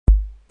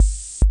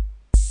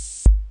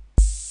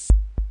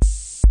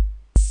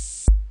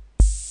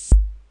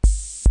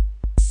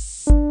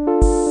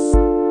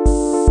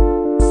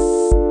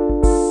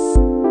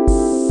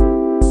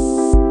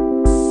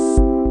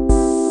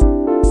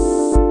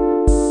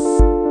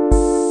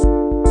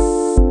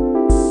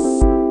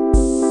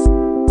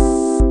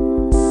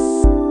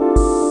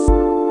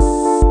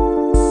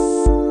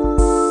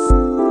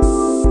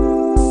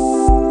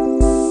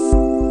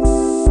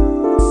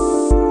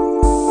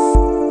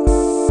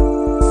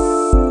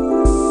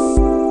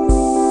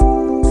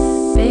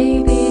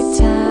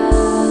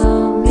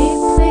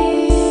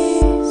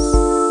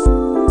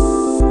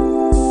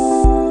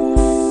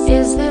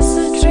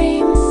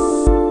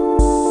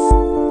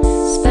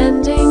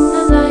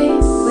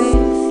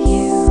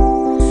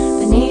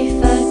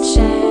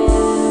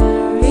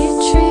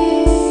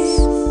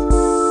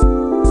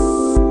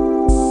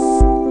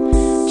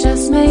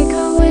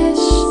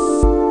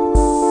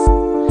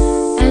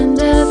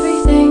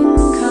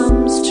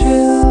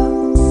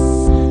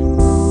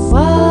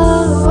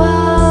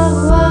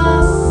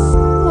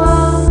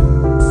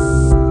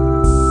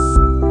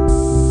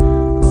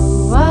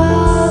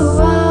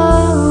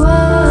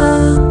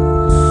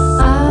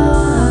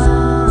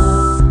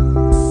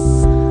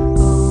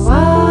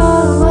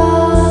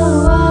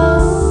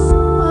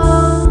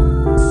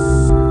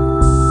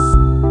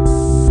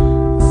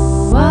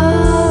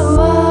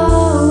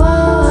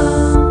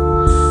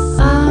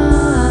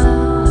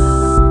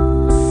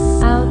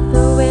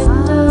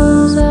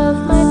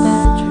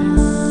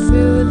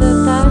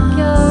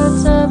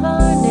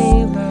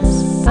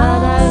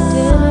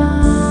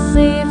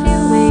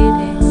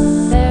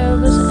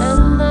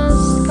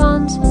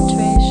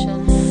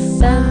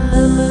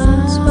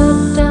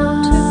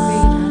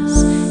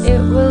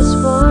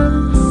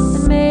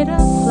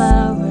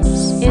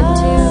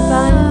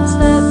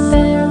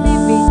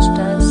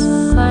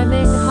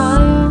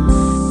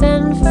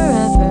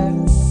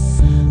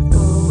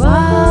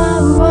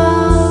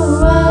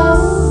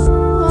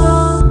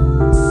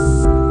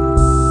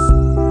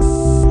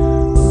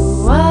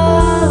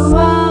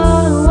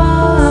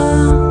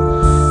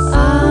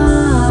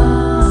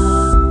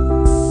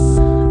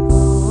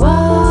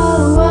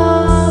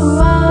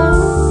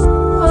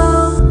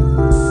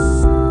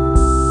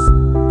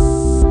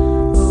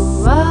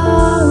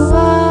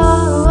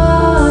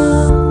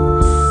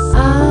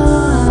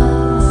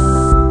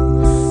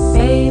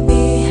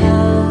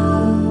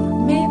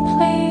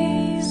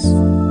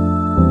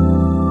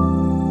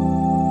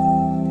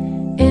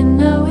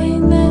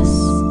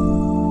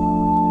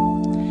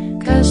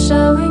The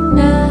showing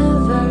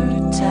never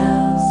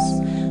tells.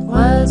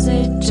 Was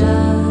it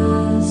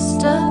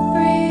just a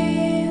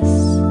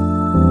breeze?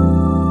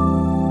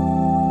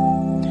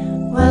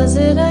 Was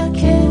it a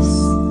kiss?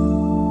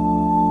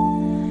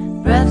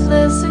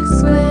 Breathless,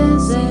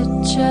 exquisite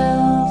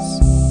chills.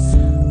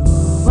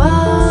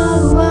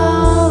 Whoa,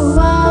 whoa,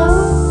 whoa,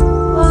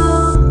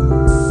 whoa.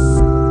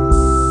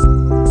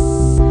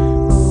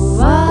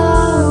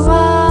 Whoa,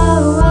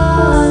 whoa,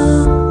 whoa.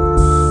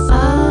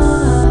 Ah.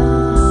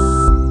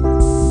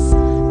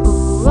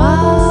 Whoa,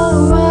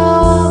 whoa,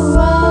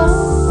 whoa,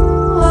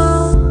 whoa.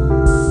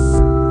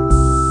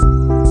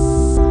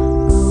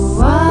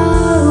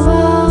 Whoa,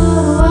 whoa,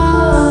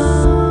 whoa.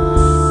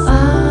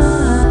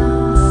 Ah.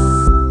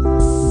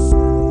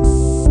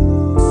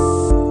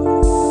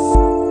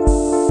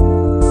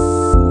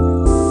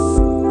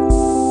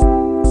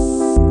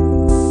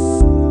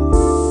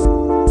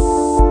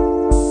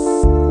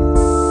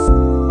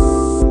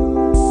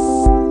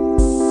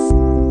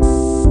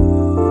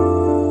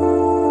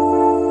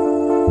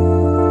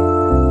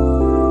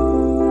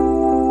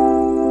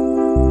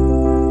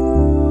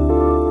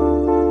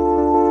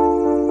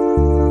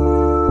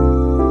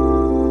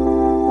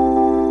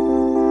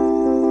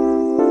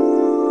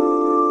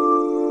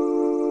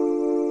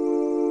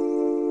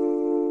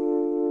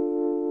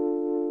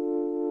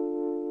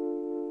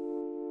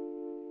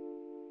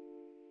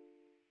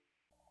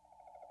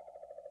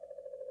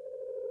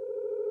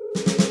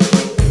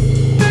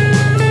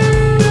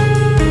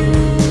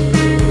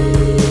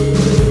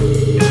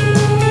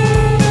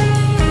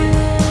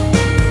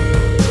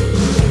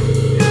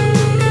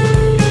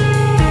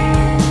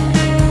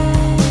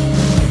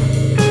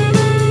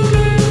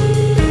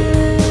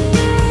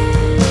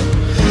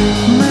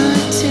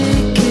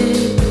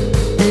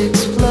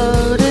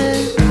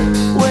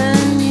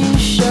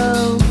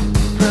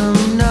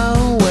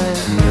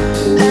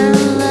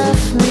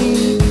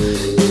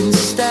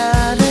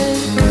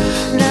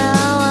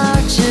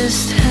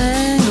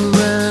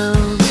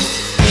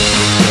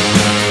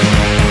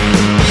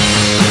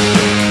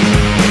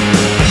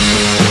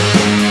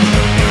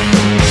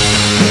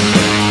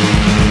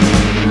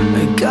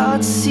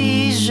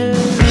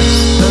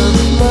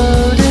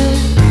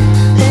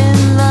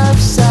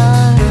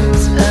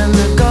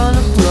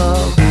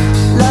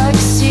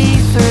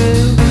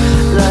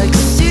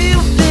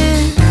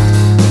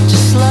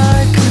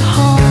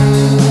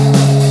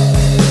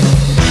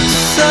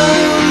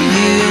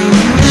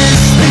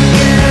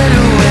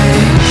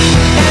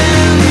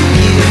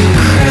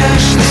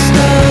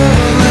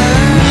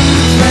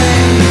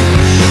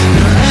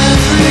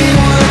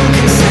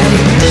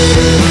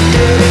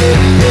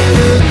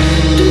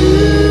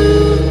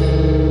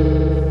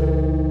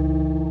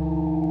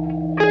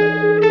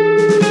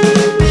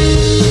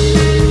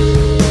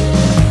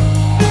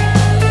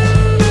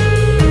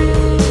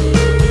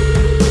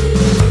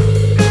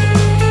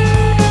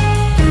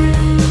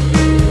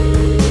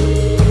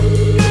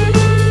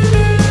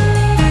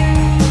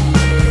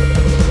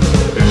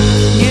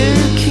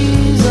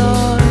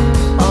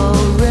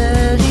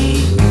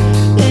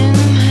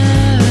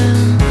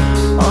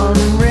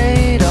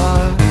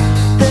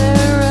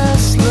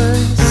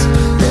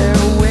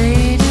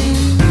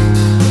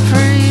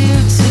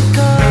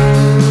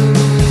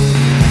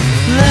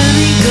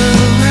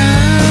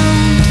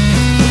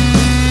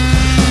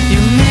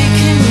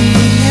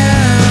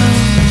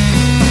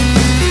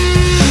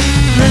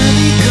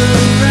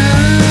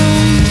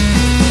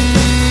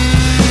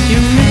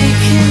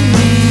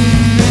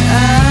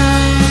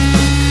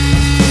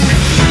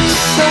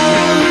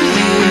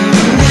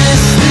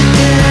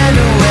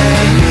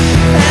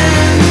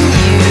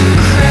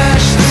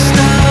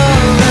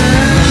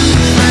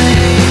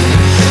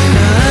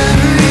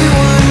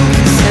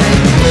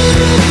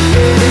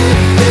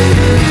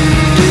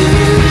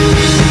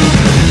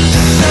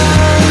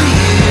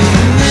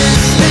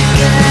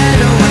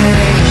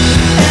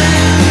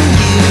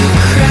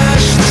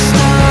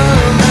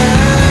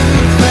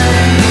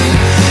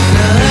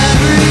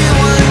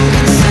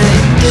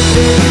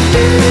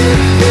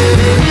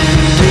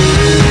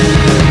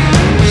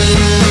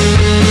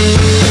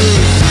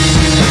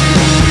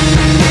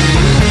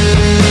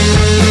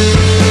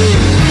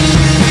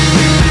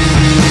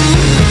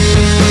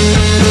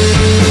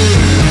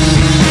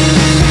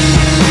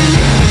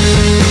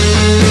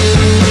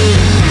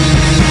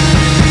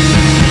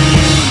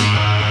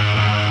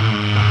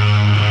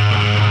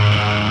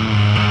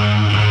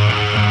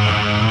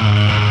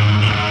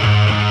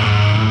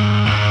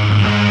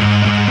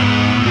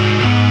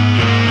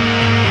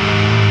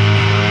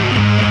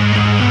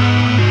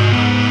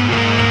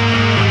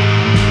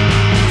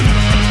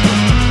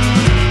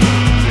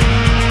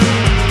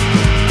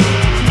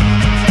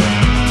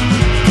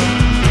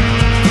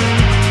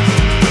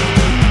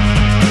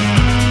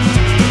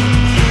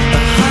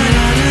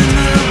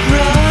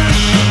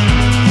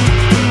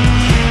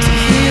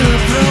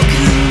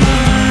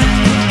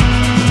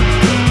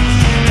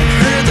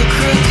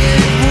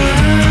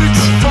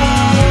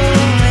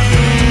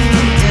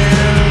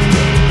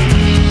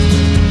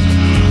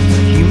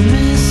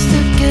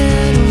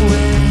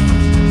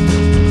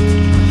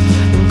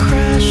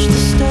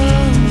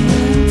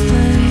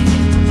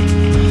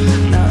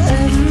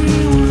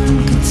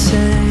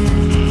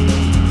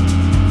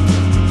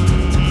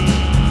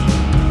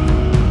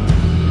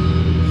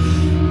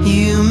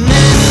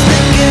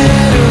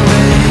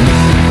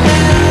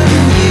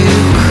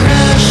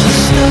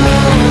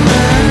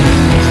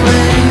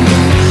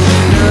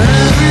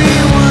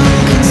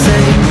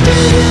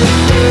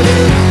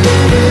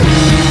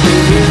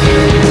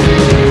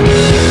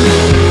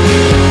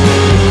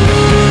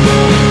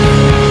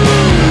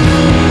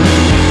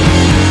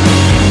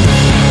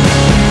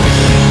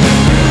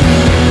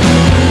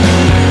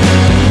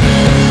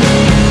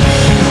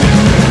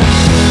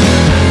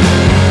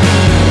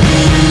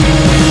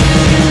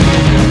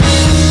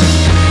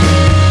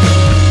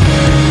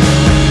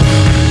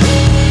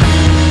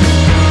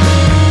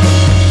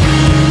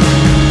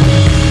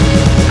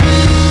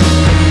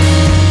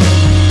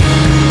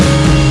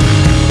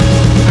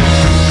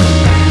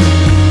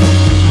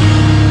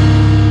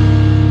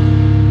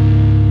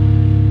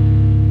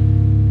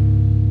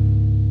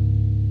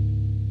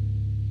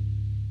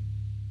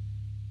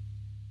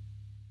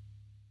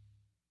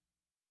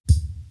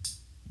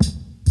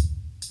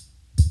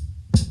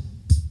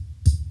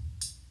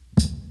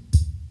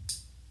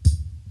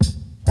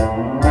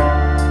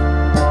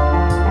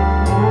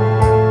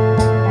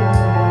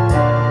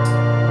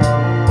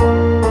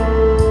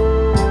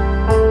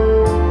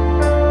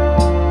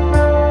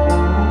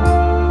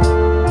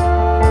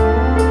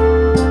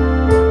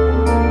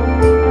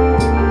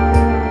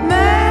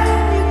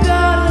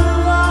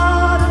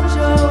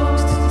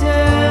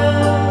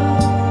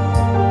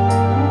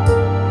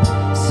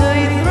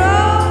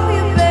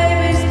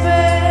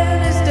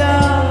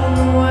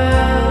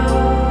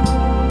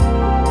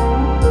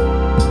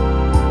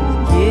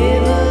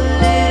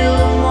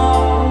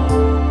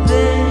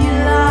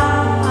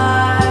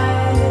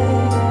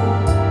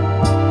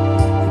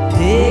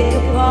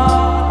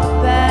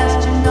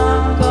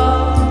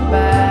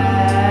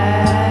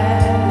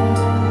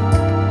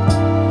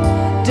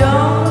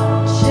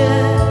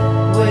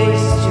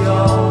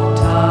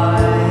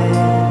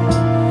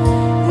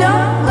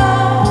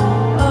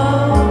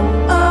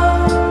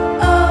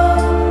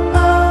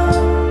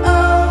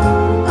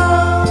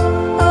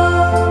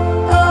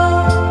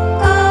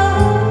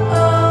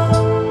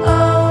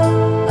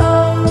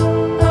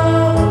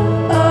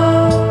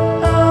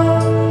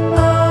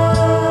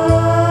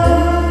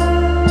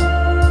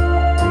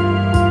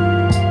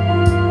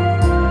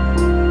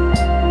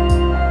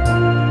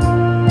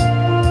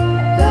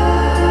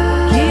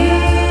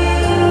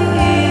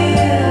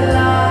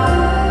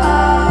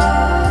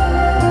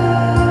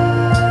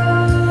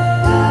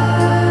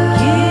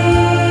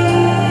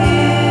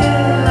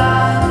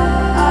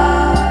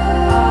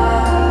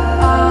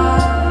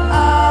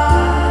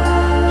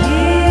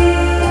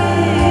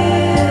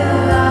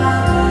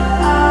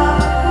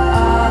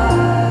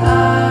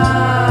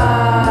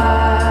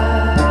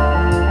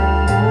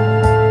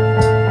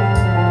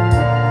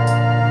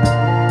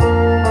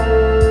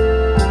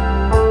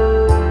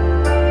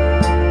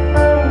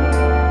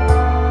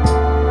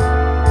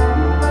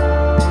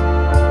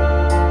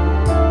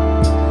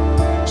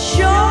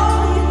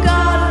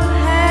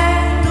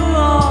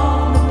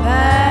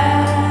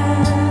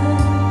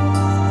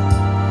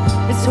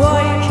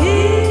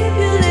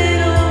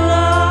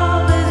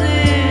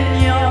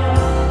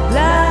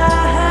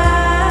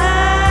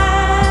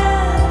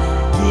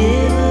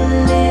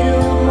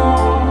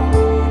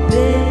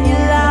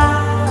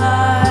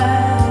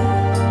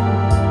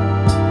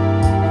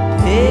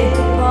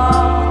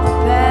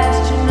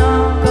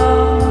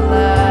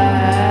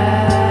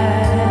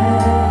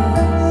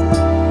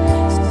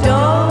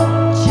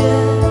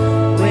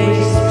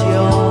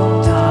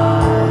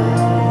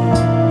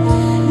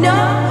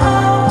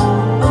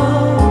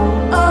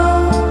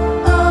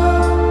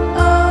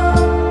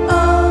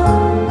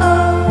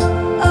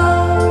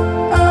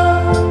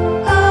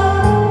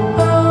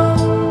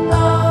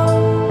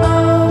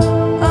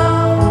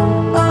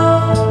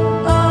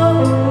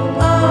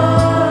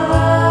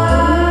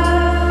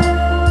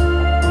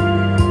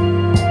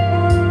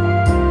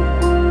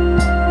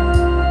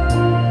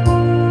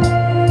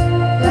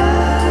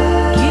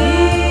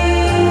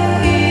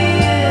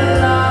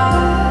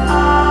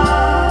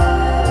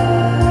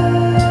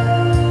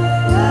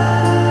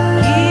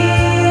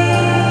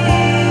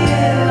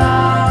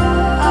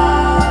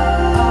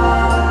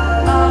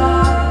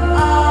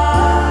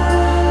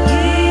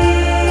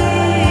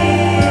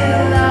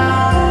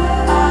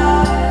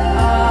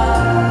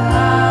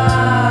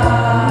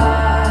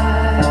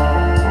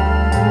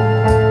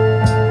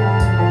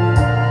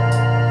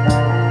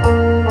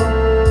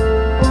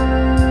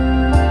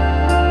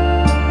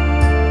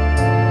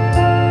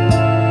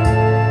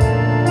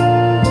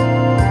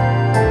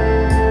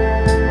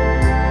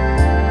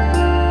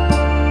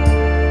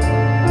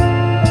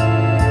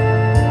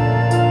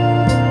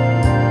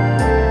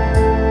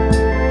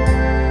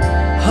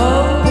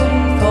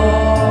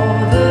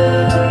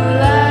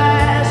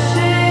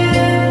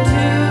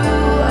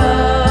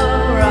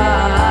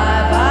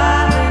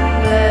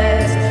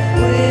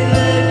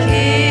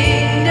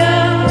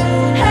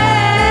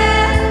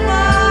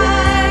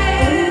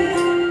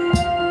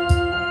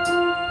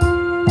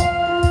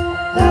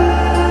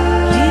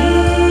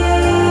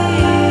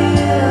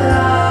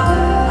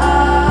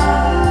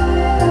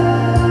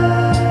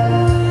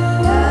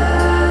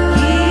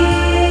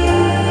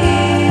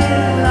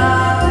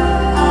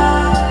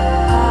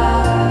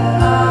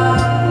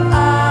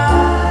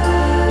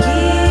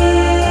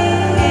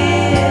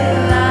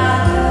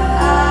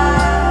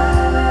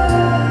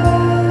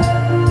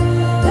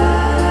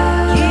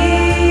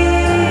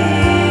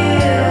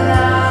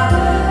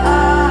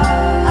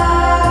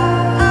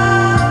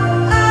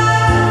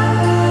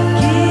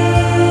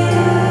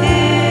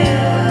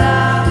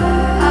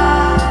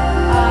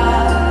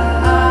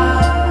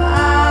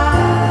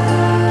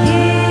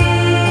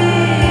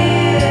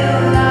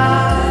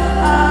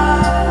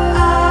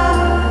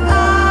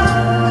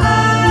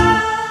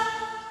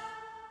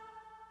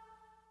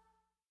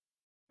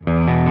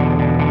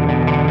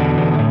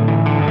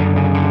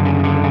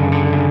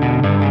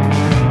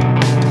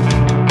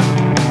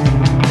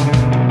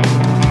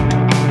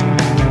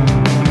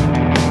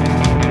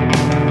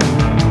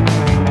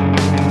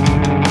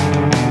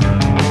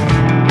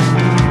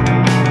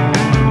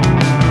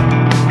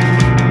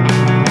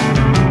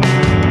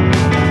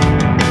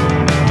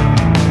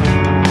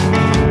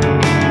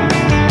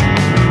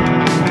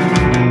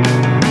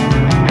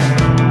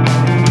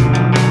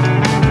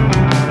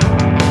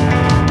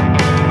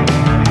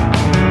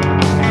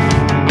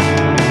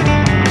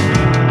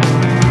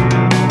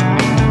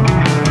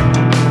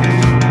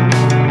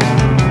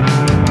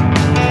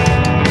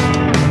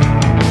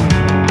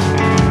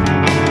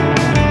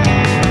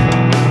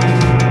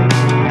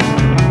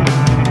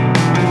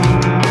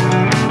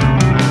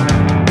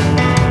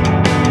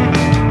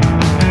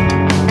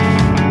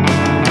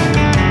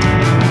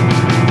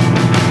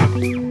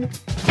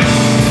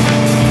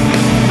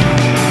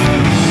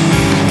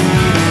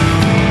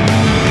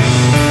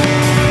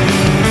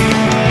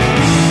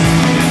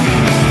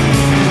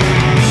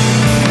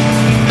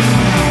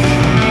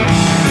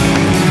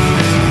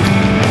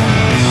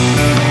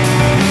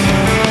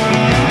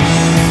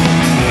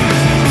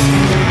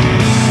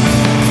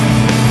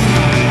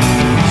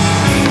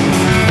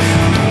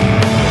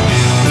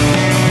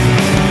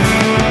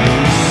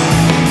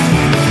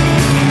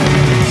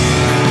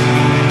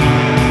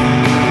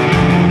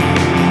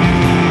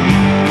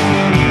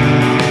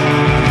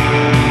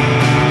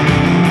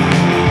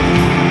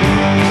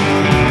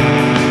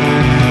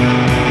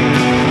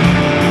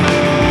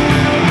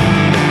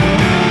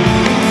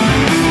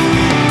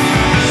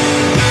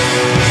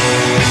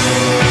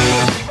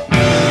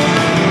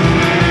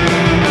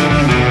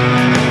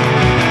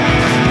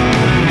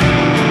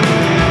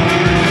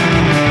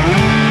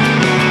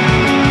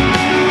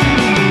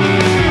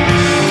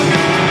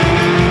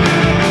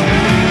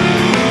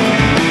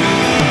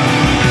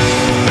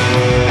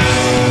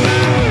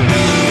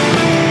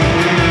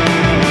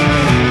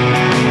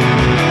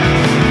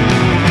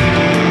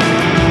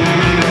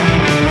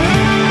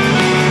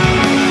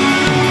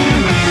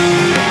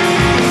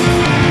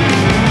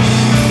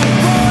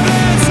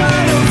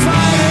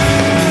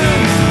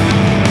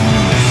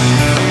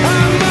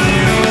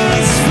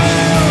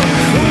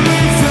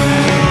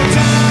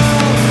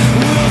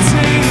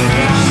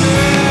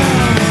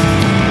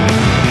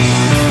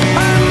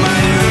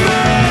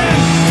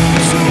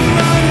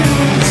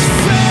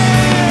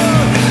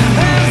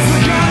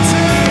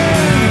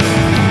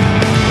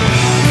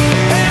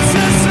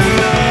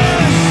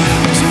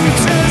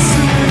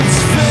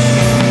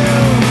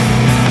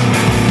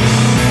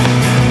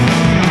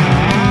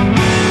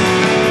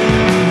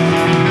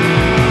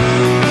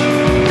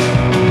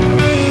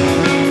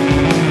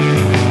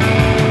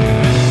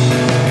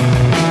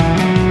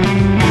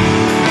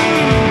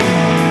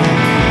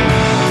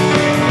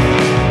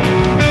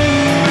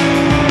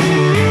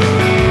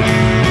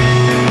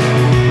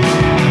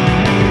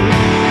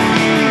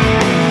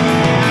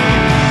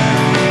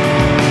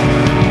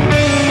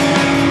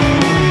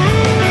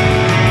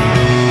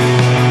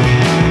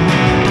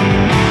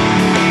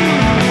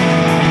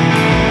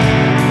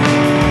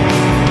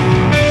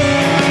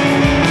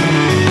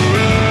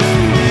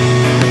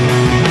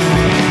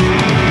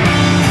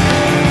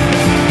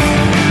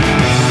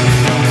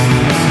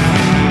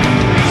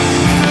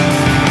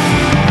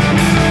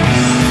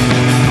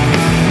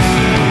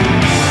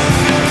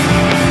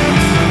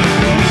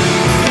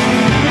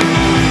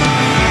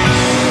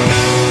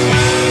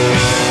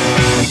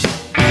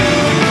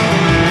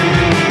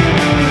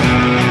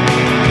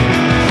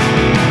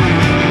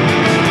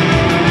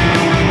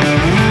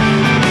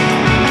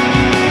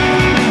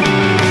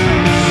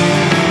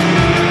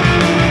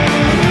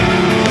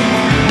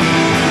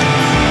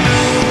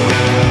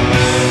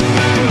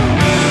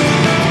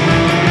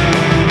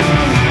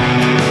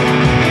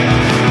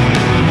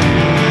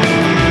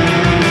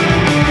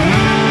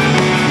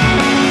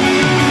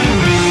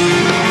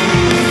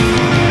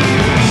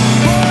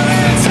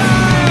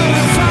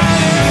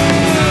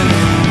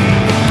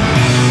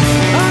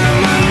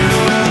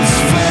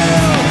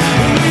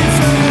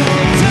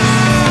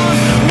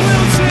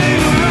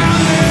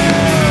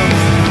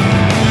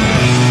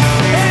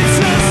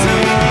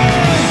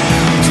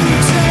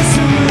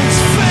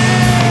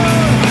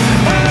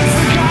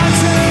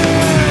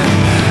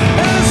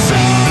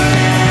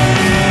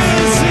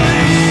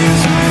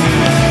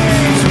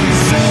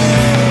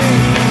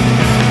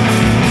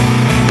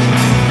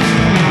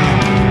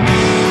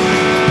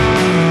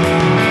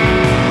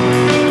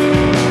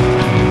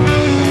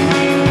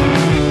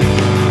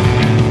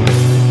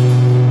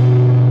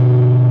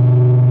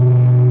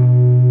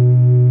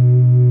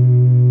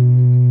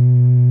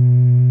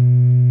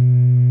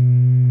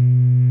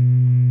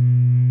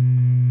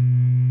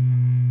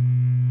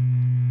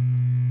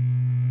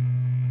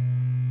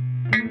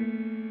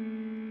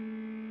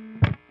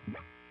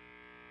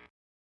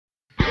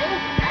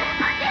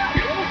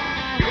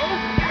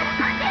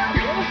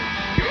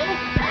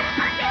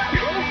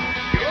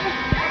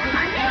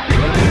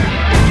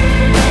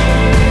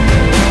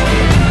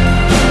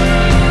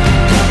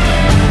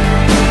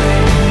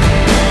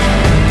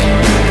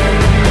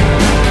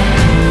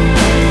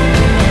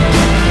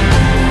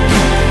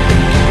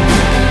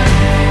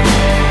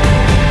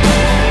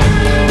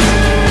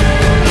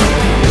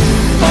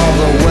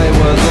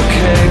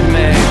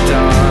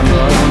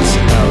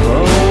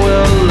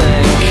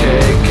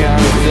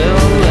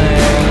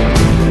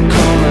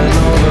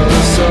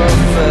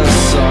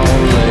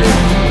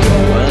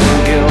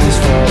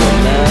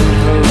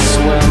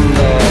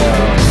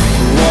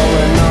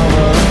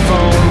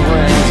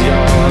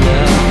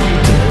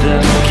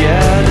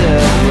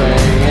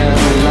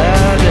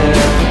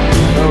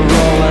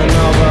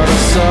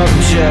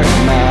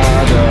 subject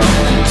matter.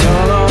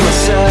 Turn on the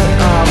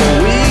set of a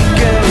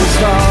weekend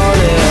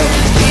started.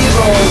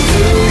 Evil,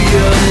 do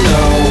you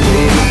know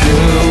we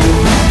do?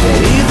 But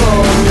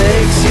evil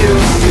makes you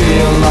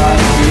feel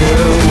like you.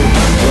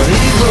 What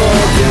evil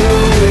do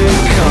we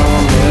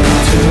come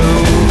into?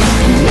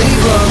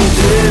 Evil,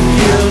 did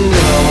you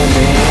know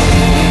me?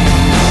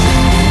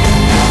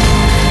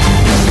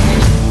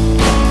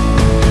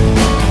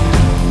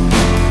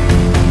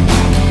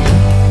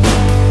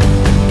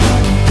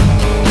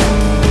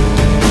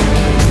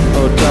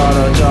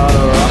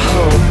 Daughter, I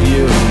hope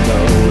you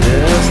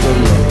notice the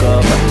look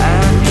of an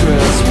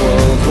actress,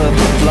 world with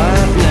the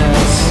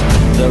flatness.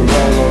 The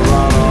roller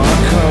on a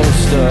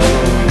coaster,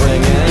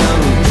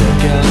 bringing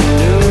broken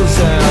news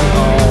and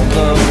all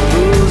the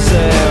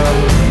bruising.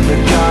 They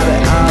got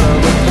it out of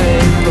the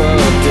paper,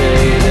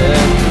 dated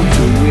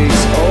 2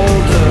 weeks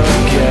older,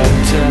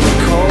 getting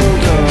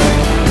colder.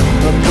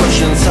 They're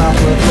pushing south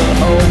with an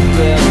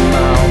open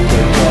mouth.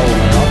 They're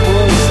going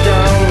upwards,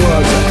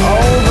 downwards, and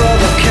over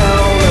the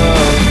counter.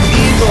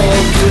 Evil,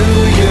 do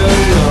you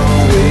know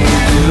we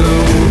do?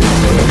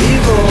 But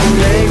evil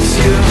makes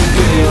you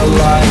feel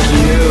like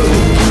you.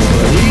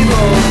 But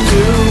evil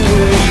do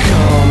we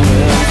come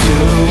into?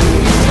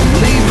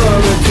 Leave on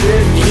the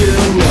did you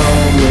know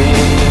me?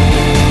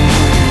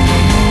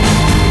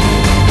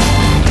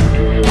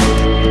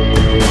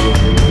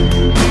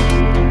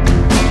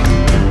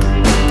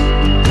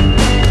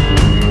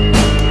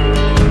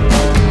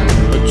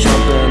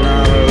 Jumping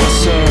out of the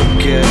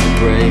circuit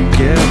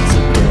breakers,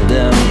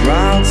 building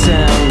routes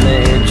and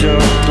major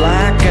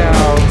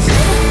blackouts.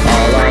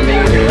 All I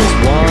need is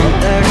one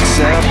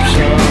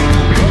exception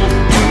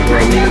to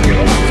believe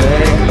your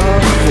fake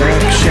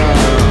affection.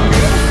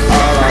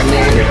 All I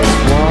need is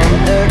one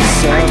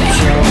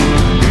exception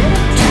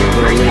to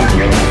believe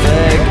your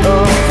fake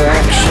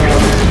affection.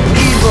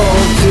 Evil,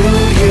 do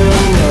you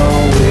know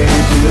we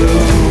do?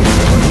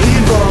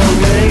 Evil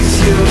makes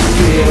you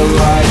feel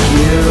like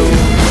you.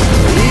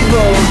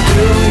 Evil,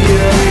 do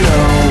you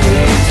know we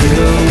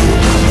do?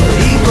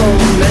 Evil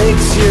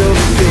makes you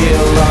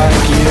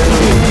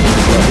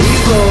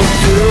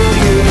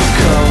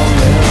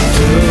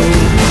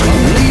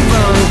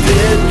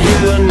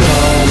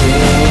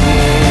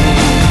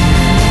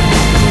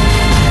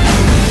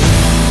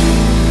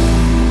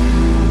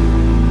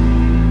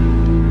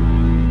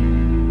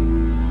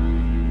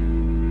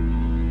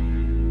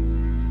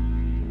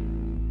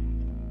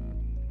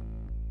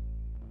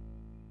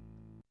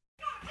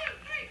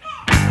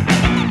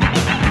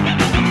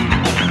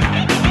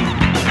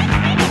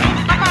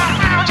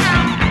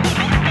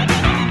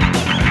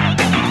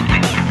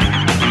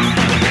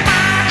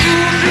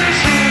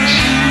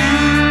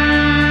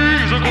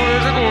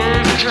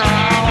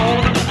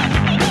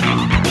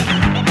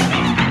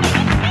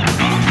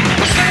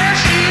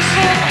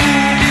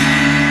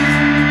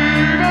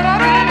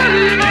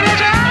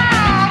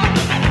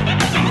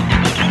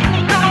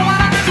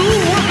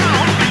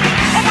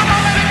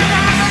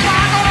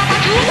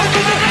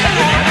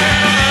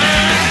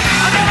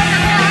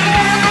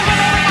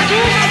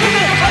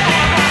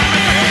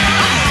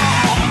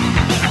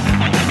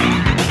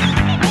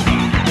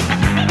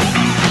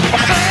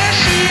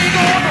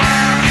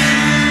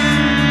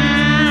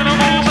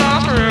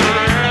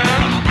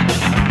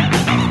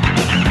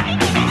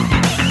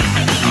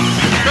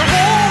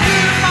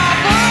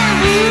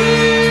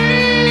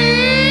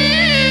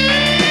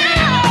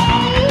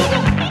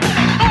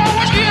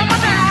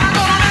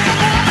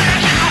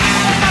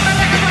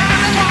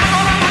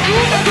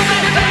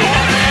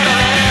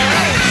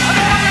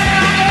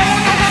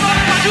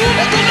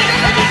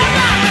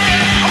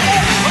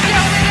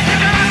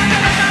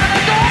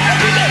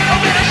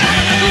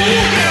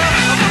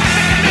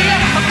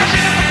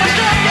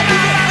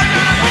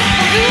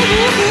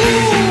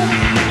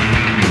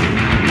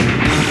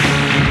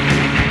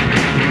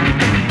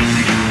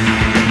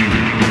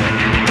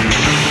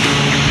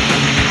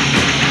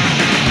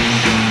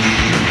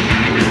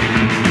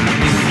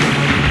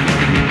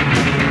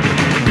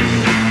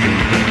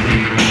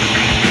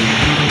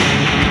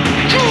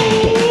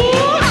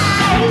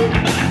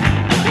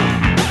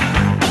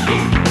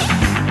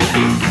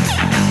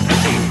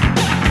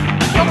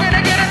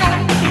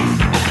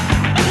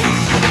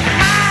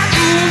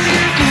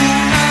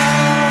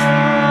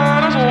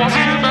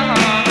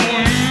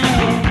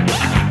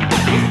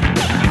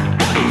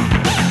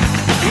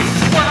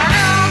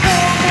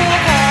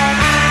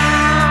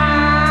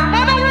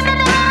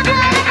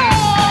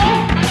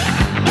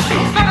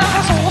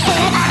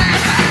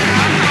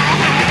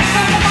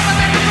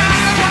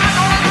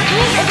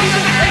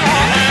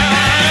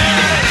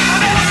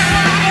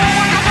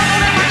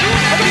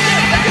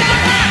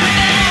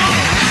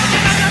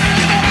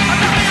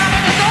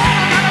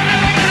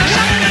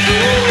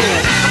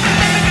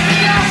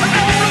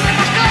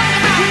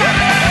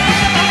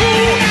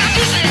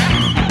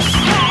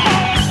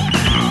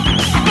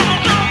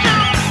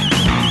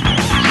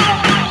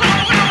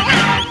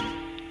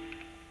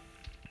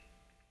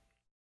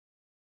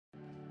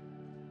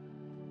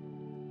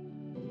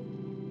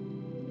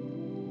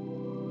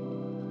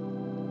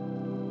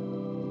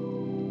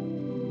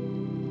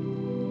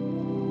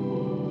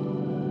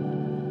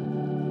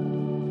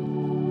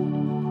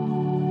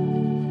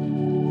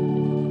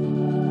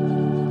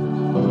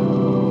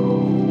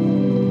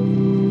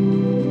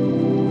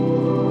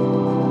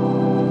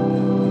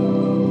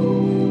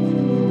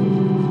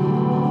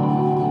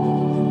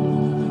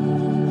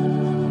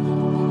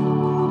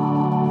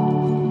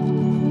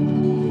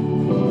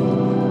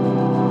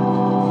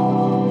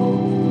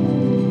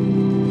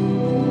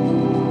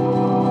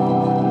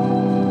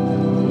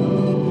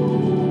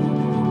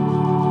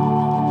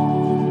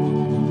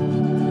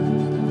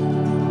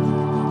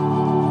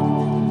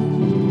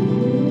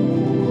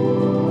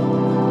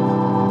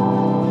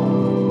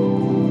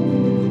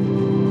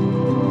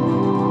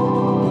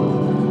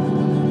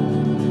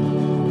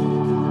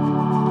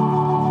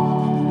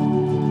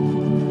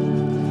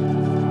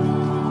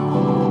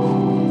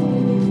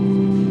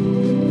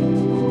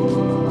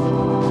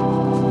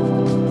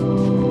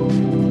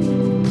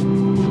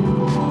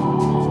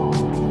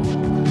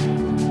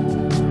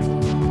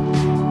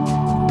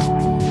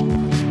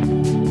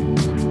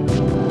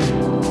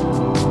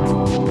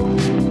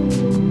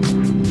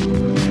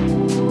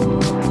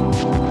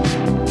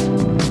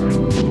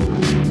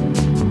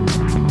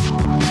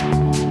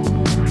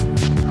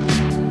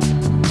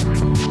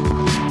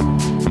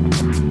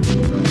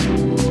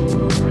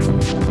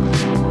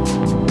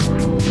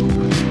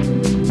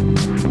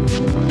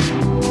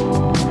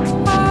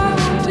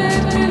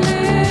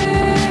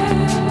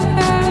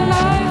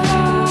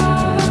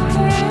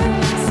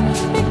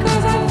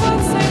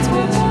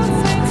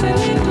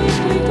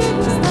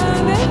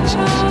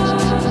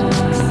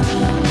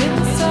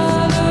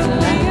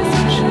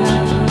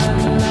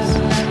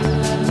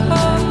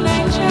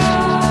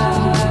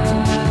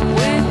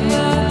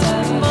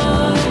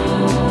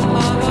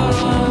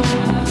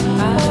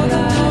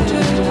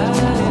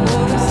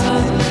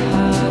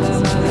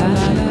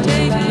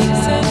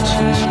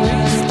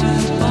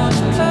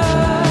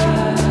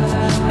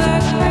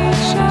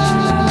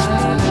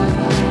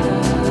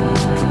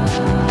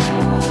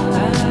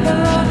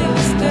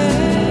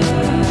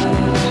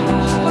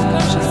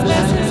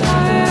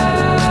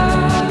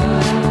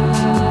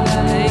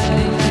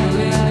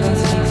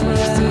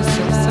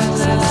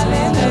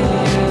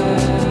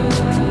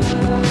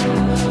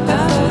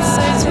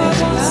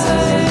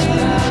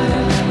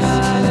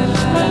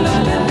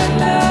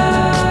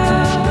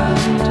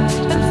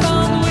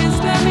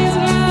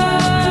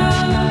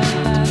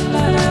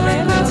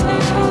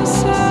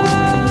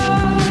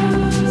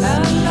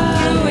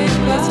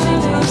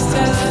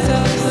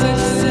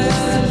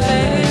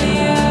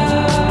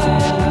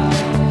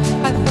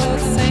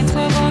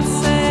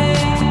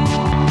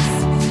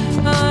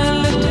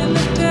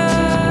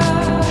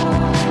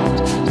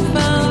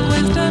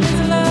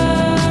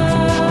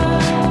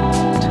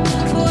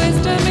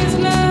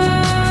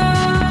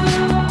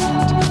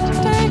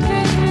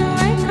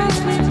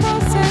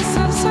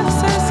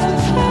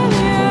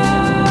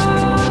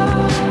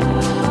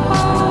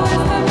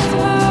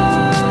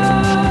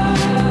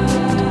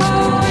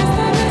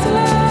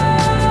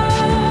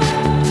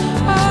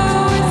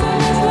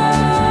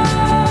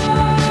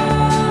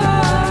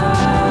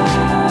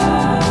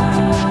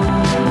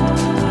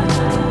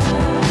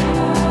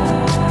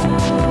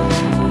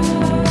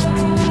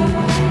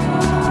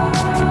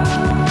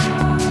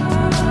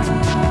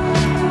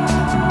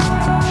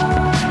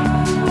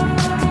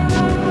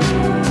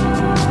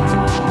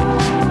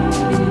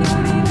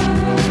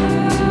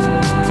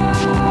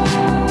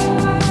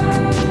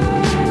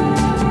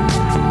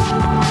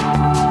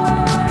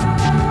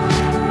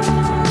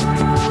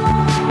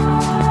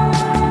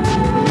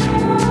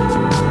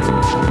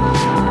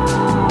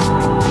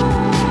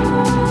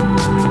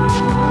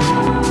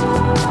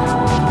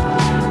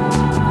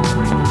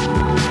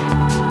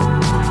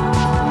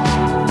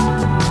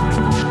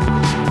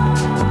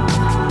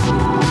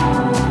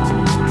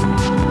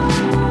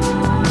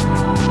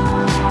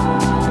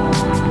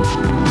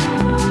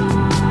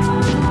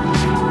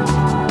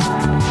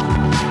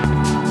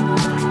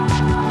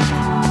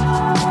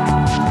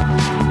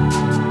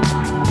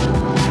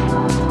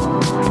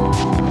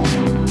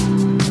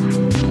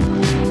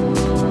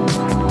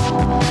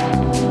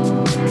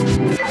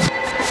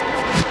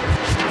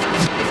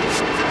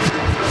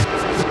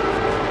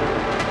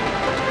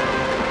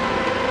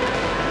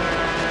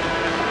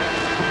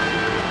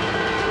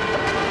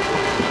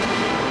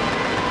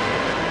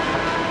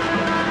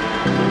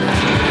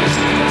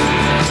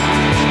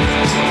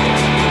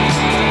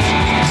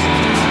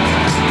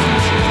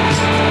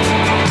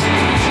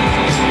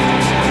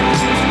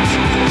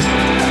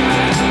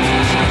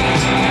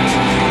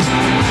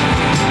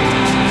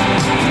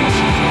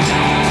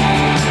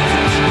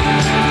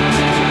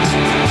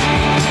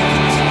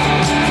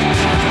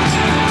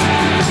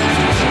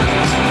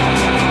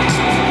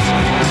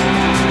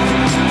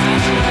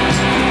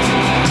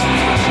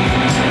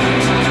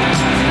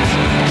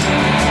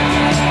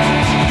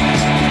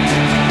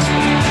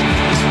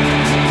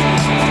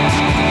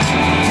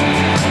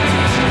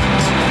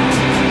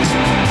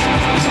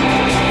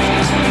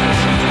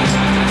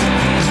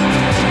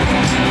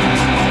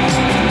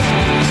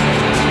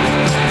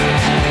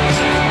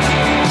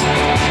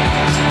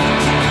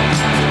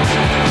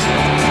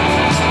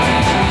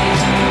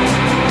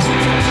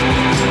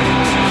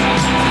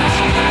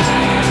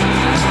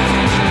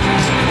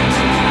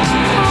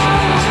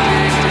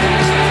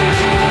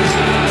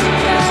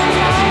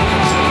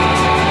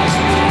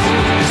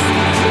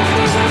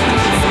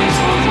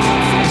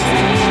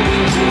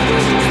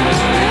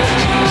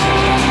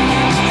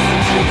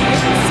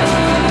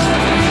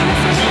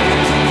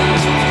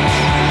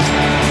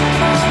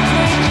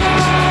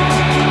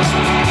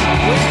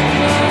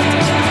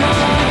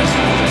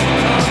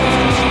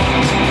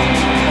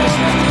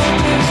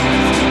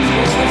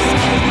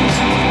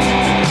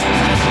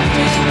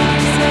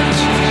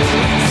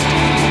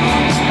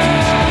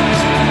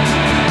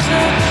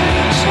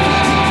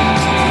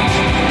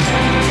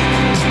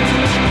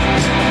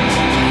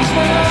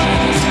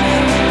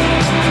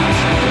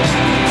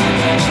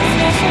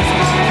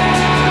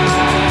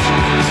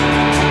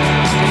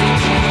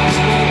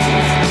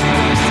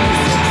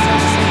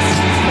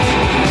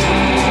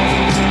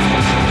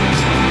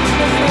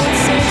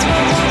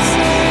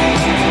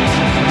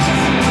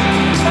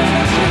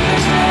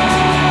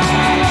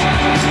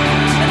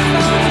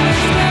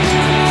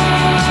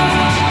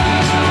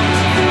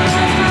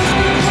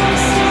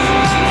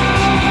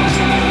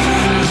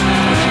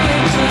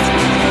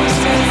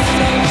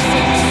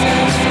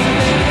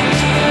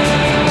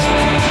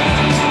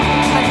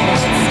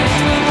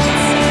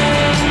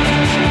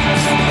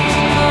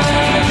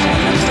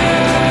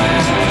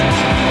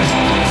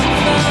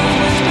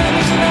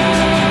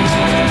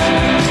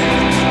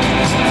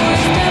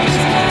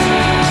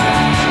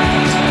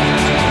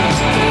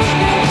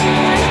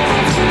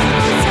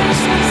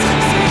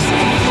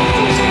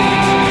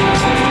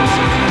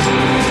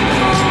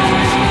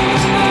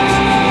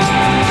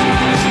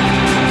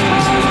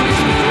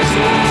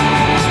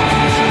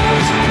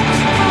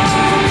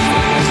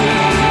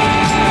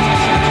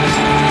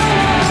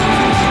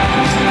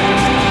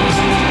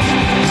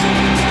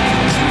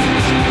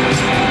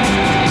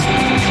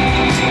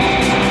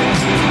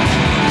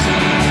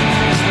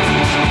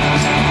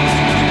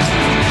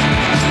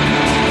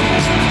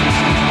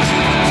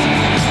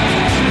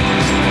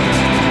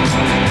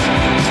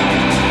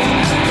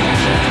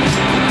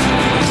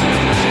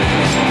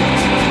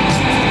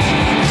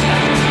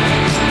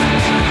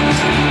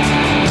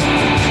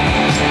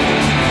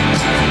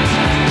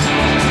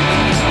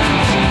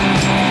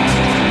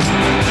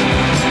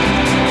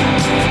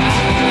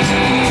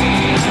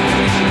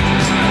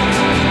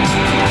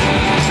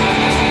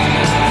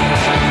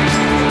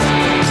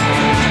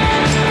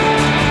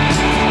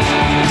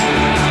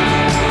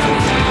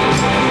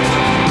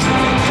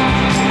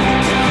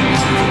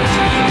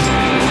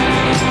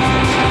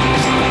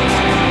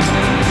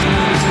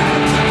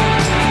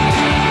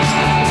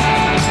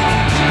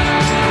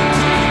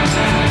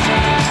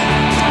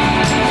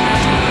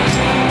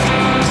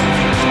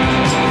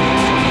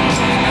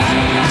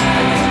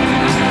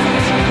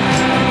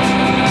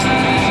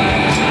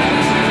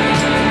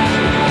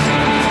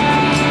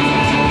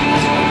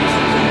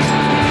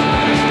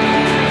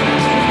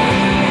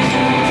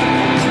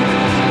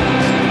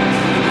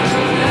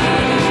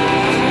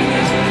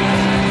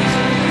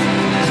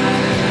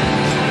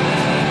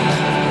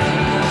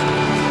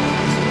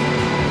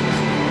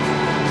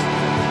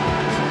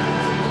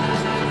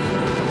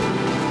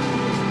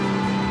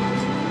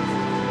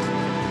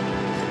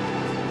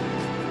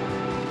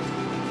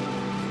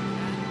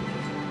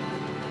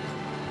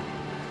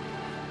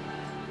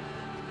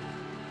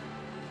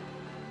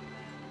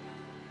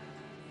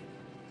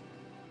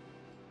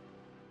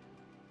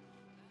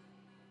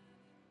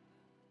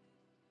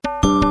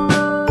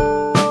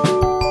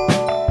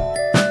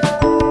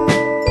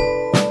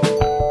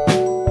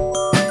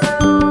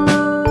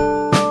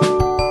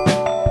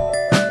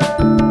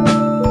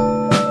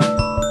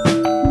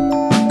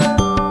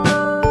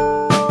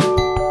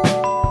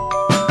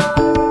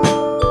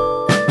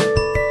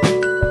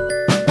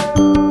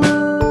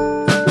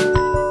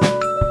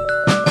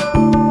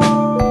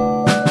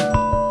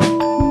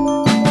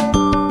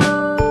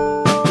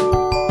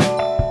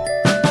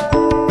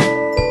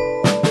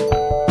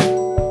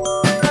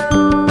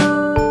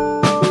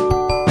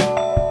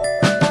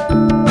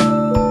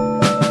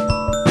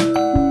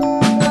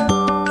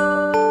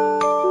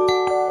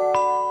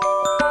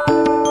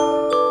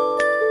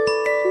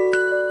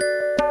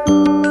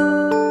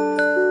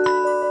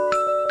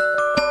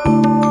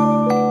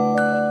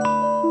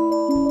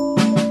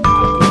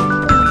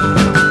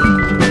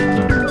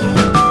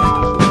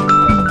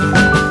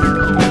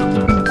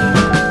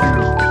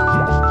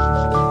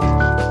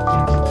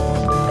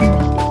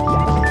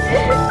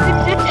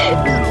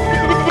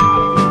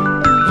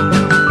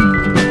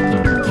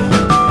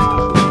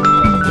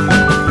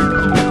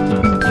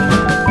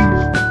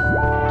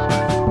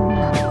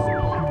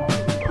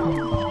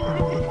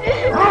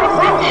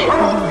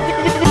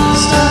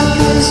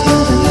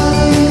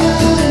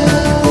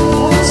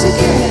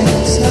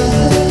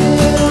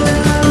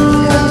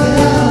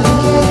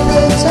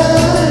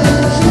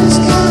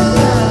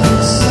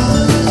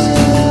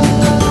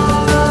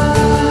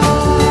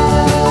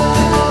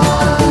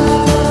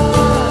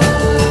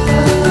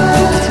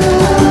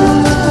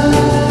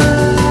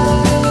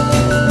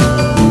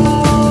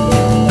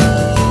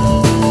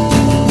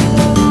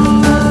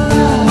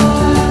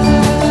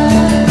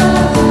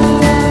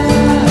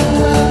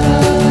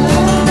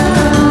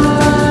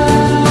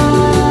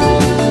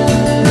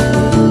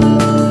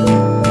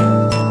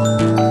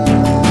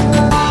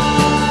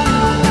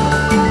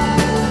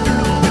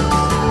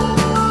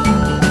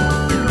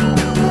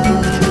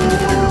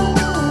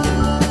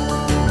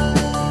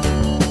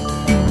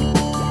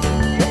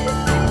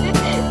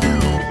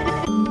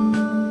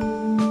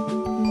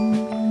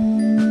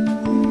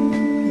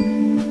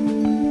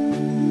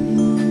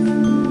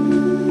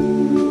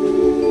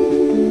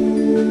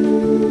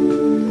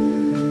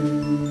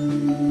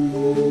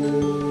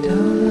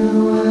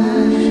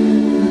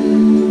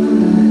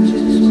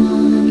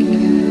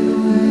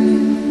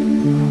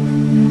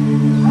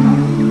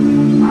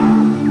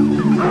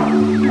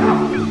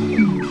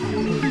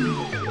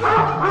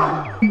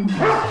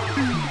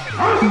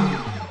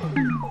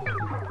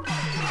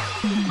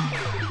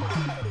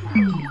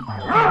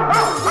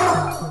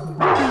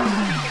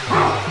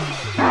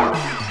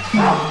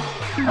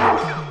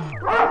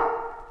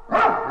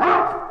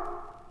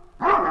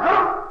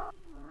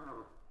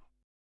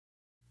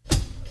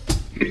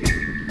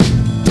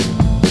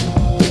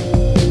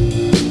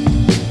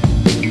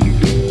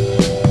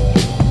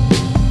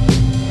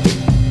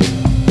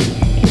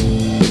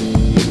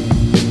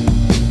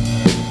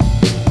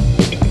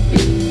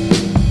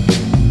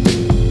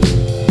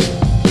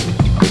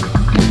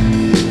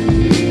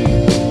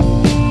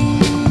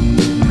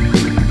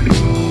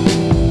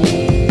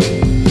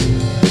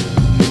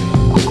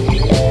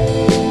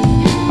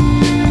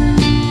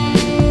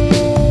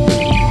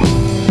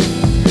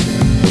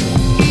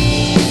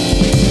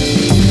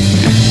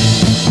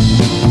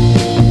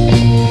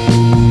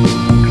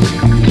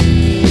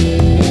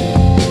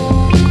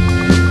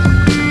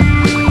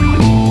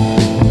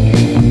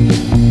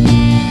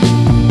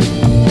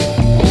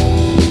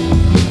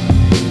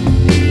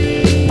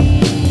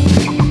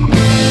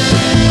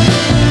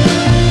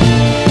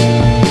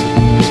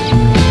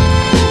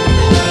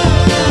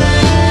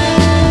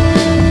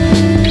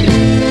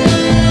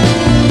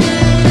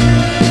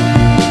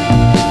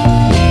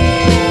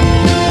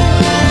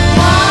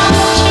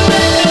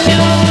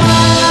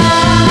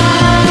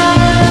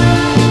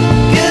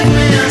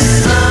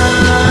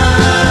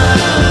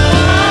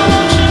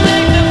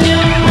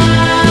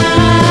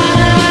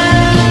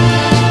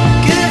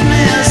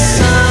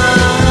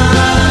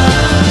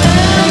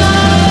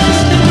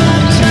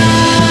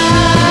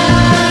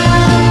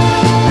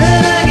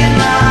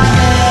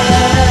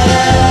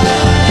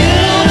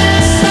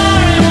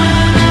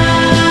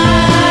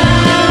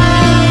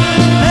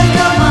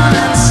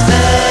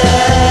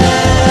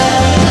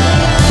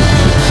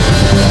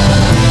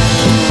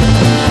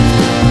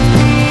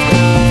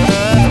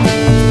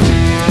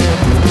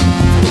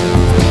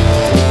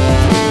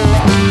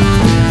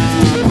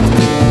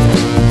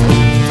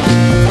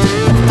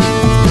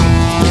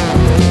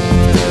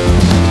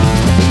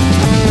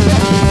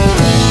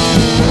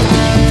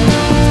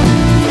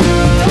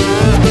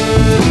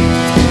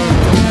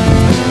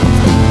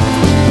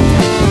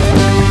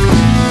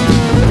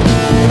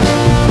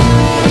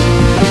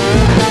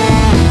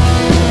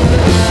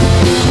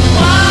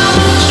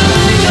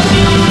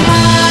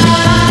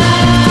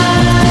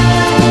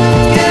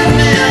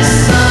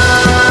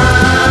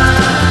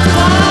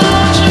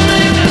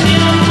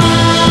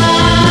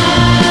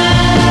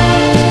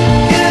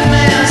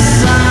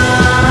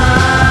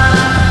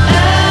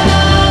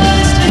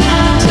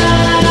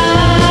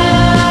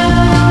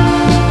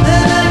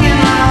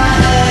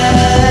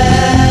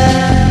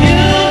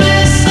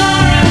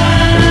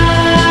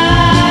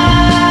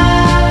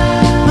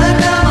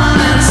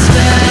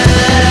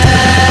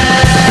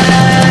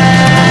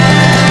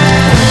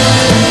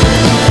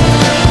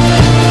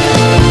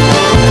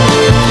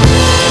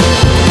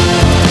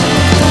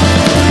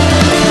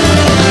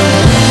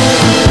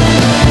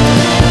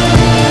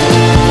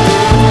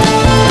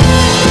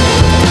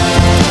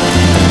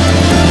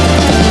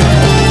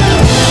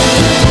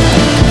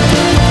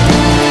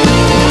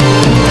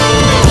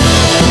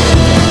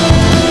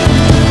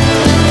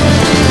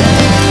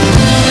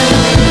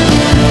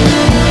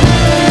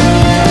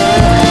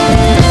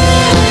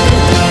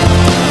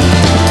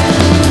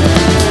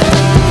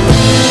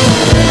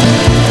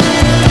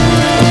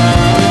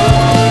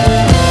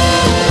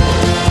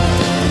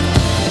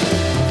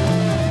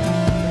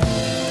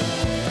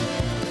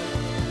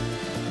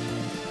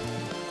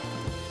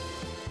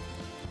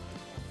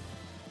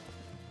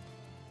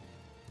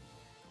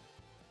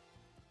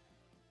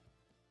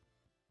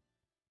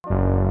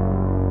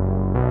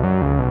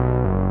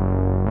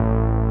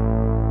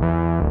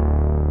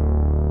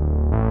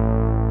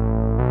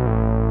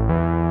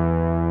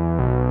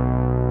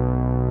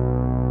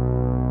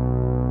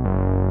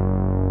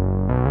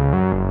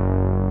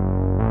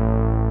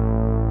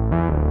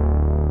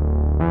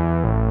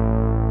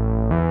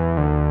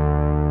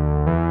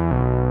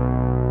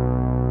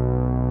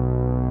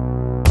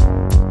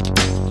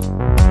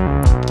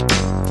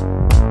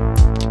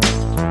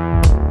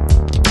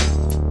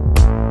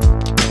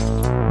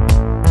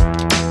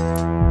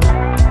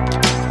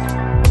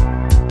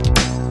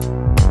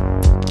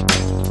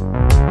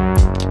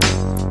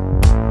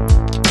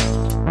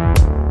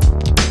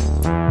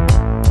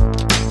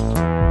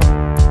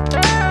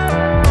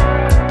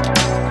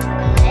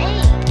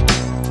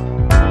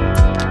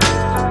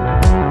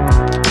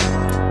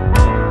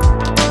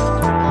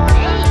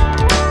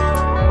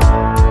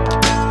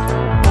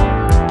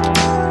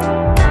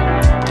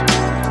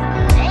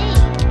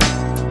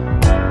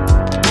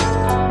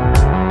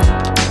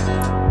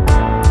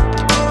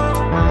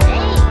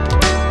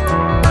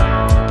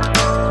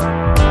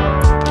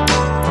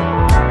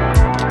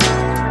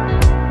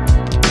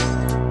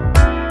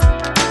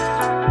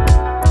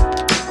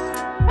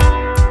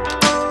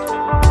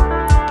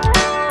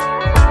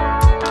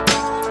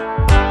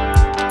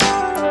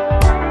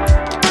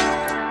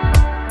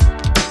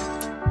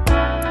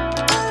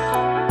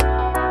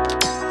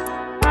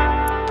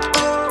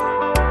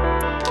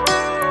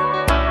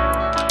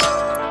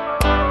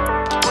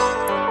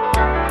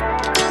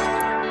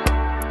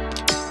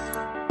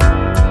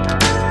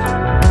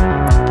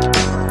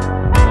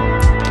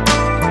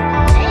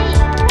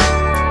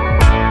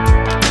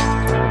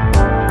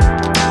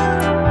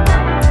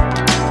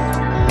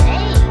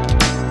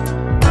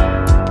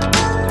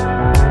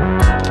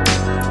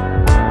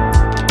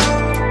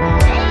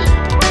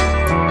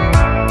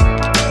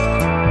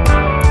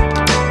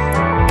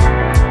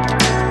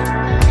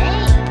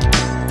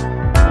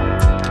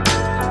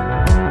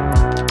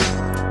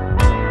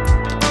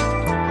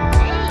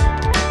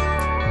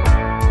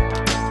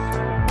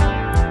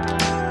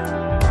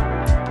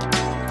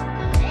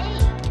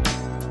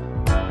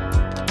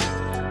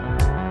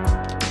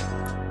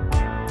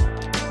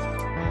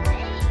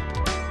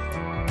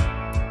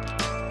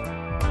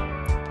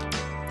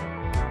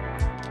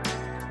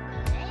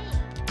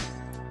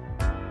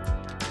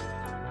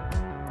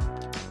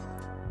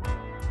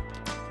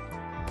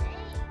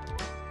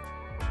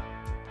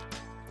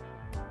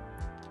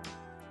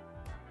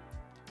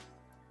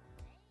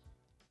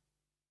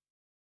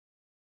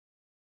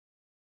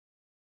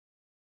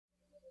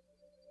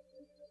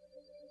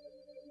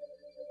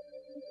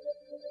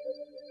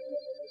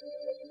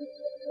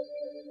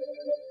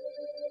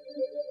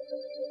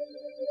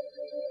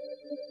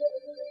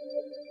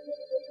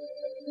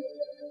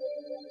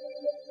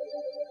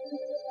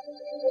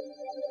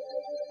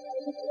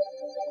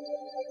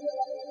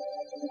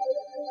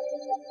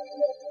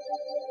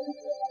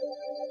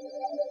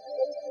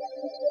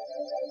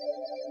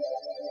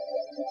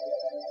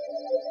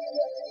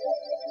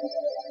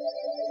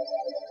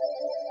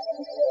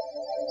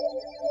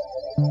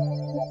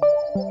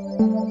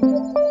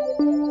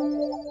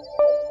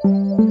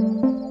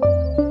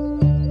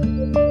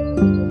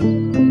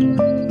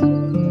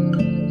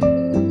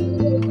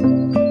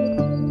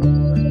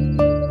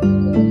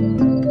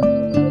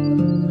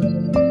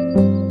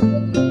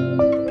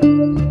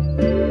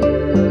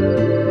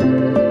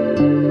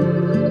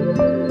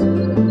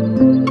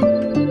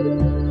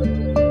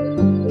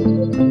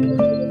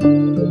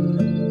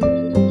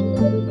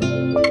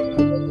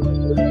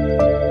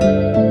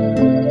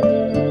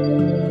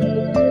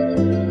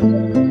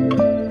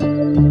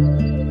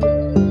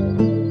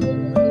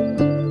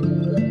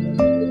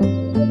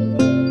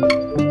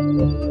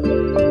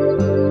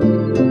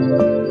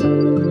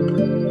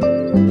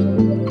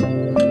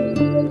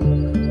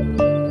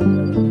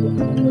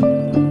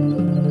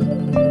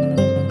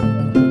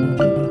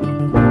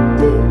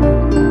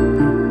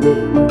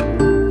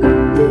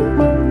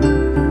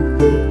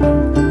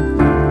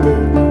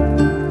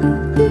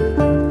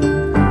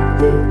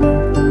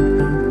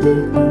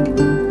Written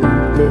in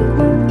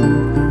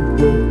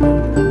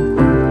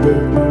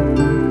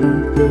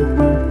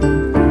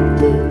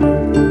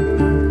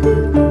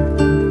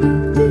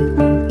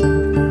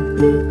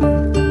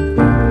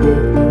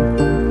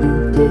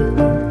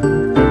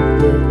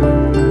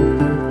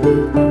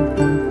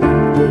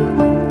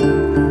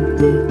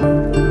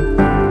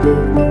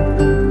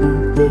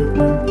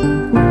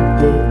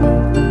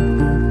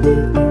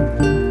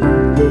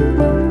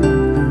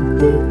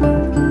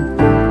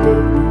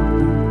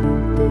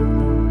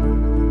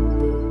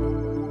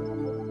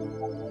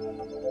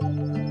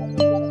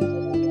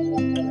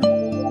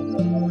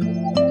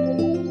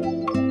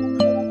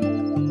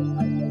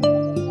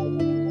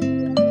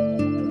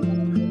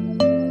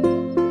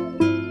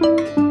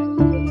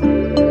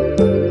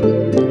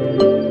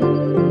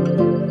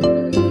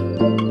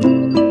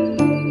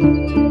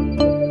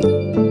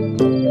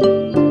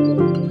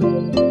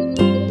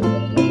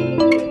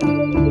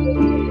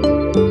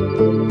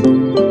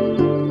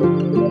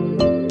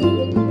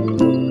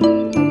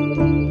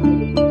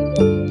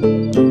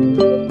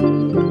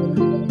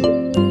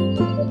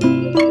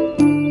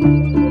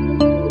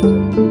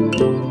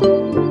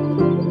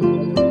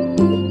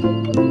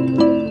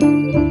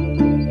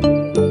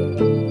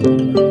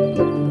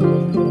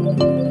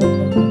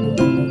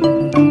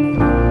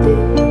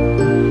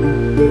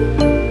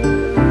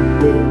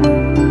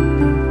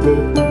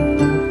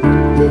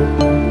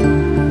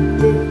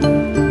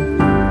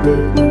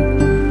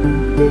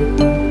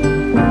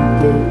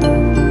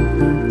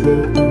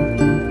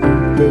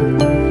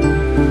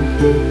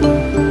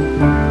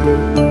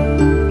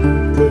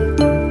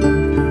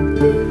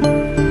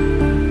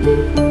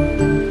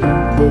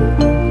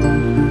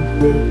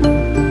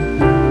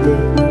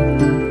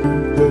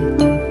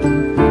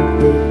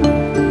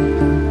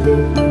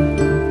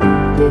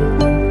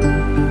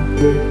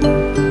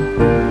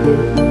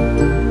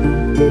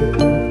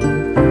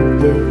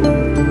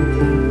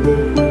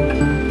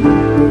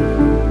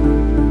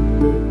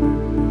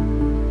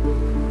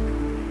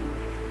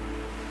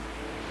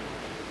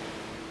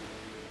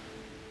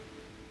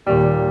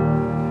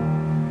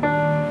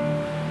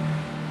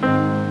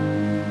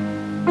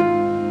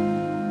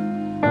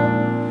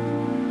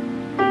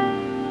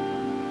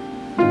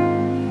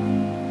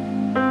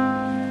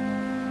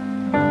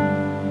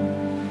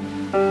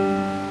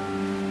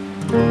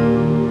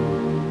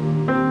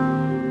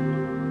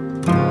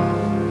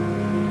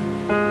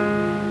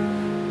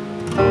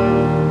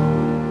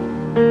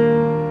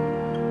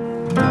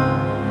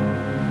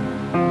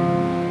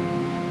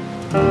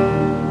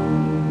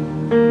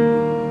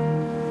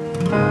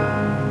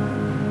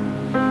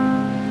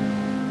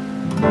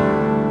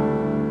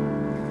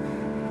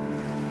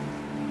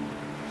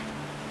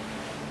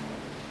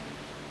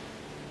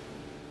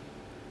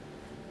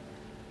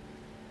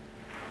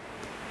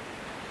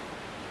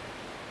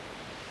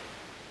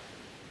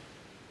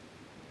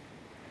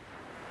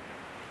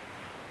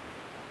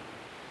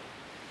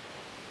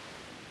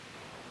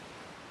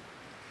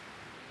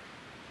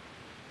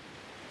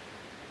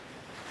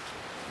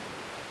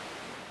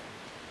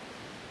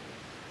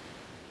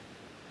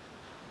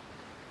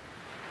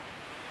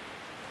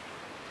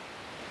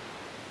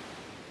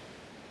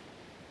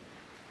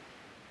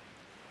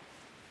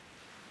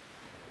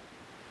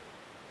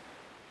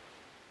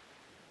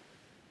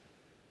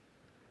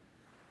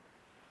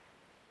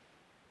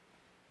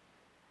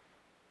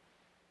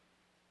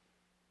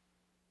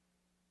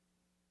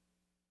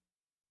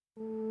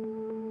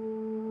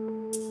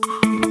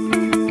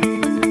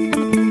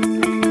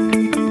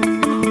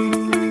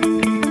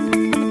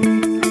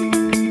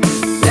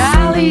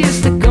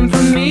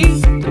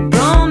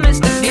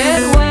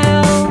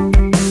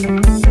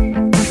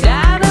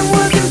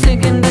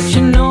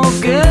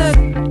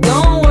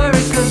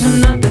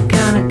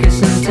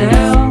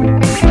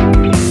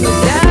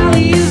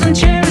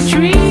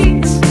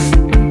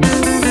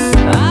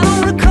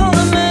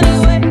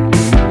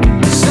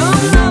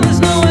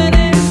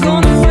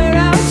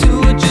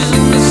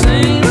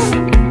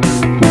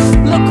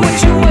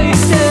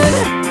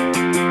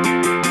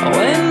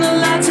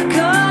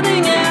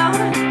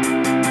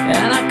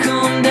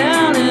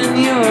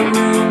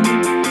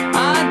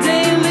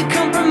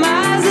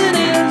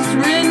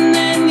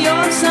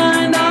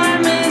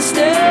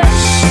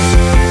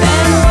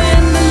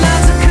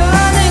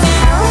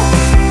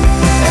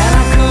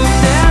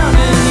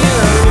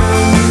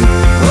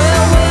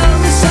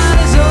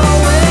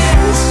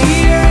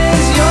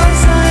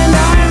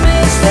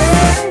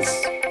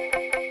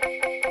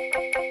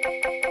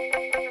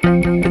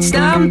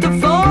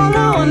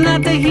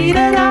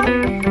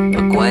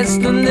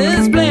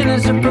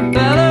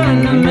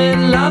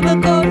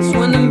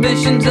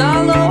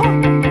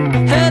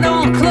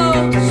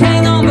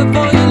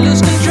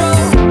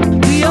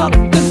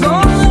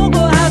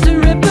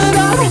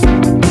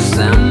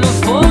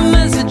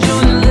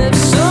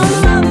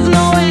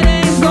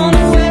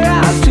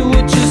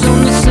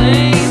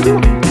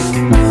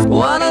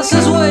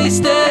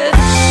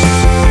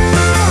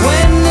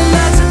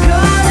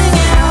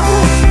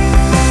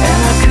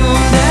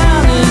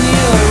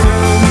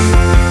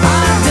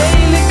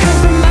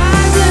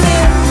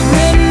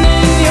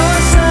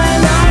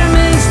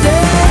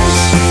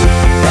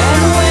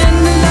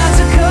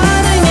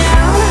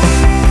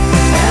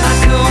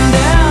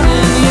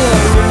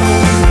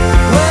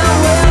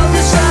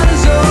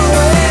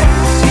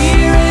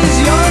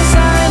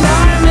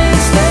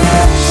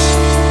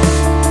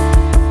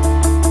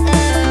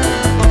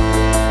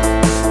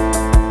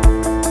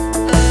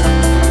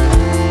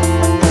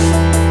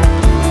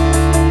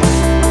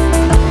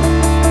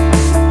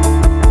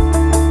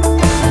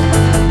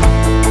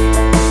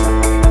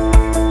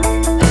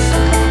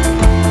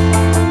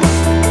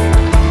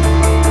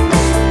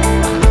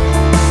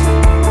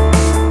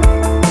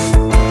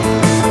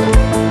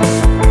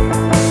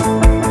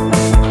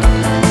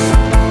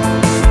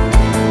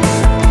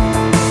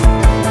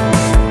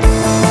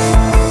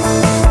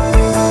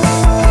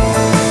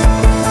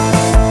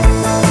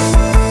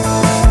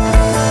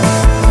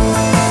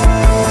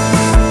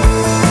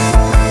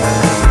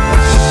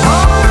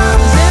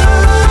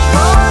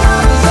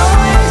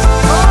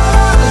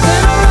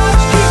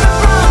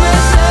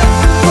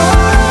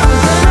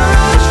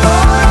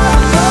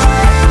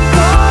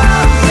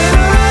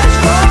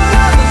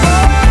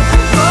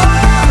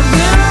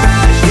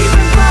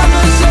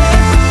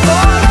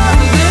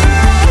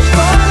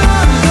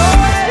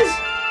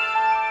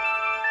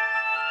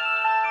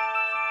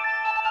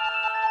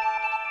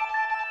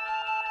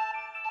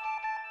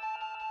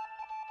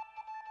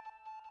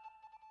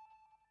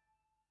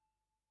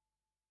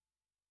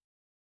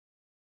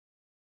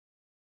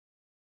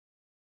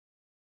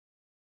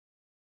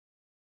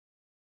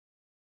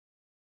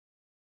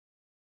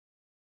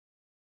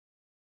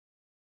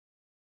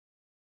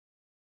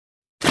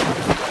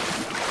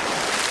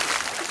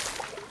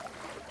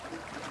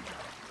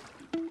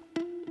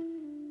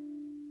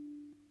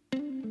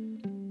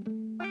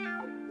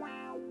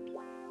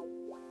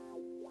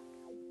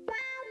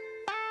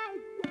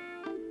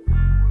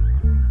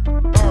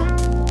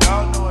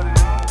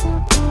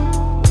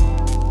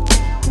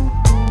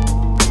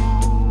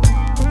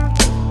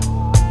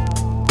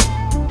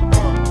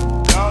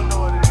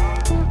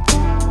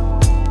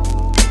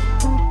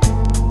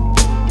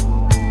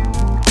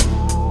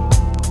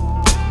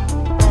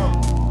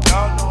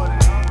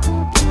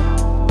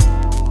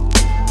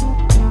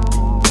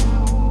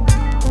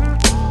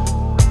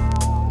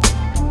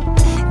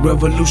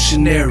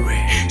revolutionary,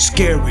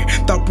 scary,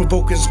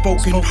 thought-provoking,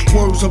 spoken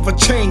words of a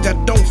change I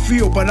don't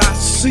feel but I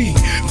see.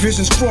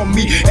 Visions from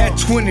me at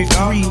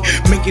 23,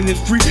 making it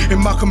free in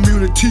my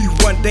community.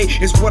 One day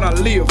is what I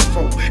live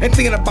for. Ain't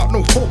thinking about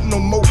no hope no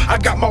more. I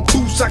got my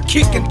boots, I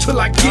kick until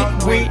I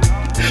get wet.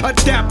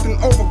 Adapt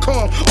and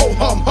overcome.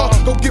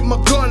 Oh go get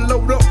my gun,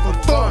 load up for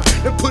fun,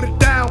 then put it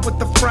down with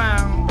the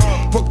frown.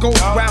 What goes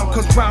round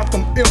comes round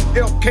from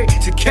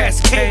MLK to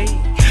Cascade.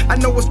 I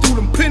know it's through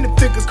them penny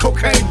figures,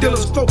 cocaine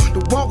dealers flow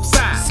the walk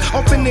sides,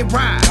 off in their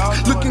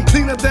rides, looking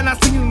cleaner than I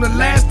seen them the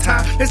last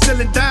time. They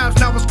selling dimes,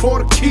 now it's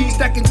quarter keys,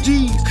 stacking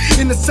G's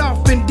in the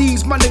South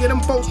Indies. My nigga,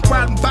 them folks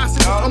riding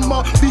bicycles, I'm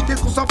all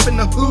vehicles off in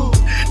the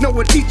hood. Know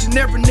what each and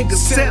every nigga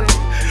selling,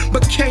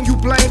 but can you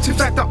blame? Seems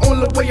like the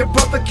only way a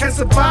brother can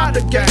survive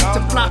the game, to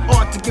fly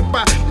hard to get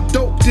by the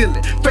dope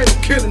dealing, fatal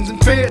killings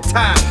and fair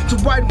time. To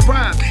write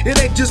rhymes,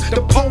 it ain't just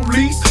the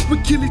police. We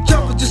kill each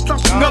other, just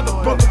lost another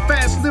brother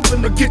fast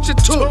living to get you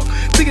took.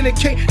 Thinking it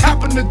can't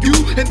happen to you,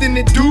 and then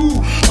it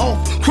do.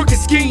 Off crooked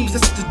schemes,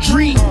 that's the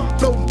dream.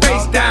 Floating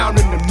face down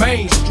in the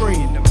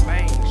mainstream.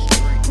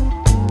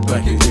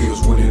 Like it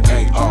is when it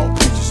ain't all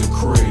peaches and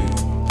cream.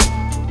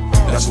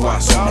 That's why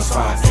some of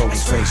five floating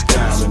face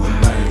down in the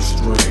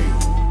mainstream.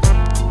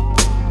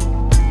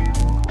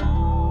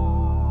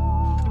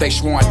 They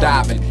sworn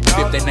diving.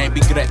 If their name be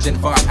Gretchen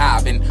Von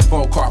Ivan.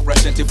 Full car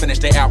rushing to finish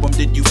their album.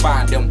 Did you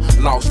find them?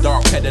 Lost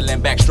dog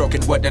pedaling,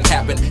 backstroking. What done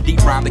happened? Deep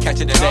rhyme to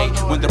catch it today.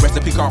 When the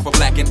recipe called for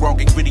black and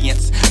wrong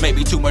ingredients.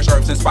 Maybe too much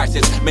herbs and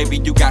spices. Maybe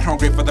you got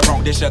hungry for the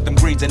wrong dish of them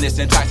greens and it's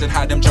enticing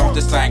how them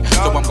Joneses sang.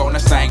 So I'm gonna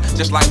sing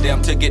just like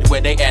them to get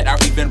where they at.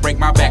 I'll even break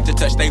my back to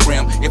touch they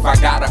rim. If I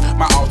gotta,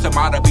 my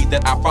automata be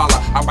that I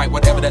follow. I write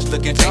whatever that's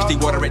looking tasty,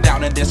 water it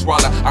down and then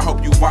swallow. I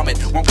hope you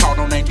vomit. Won't call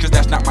no names cause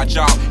that's not my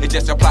job. It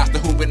just applies to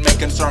whom it may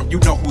concern. You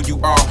know who you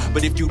are,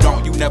 but if you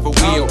don't, you never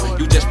will.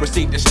 You just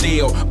proceed to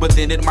steal, but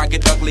then it might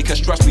get ugly, cause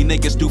trust me,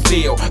 niggas do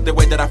feel the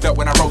way that I felt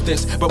when I wrote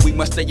this. But we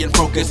must stay in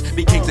focus,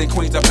 be kings and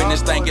queens up in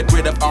this thing. Get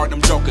rid of all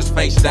them jokers.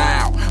 Face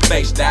down,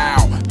 face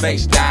down,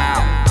 face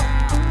down.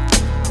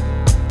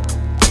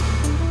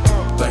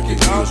 Like it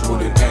is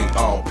when it ain't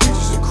all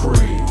peaches and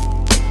cream.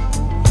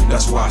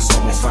 That's why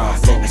someone found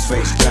floating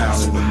face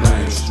down in the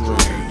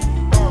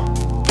mainstream.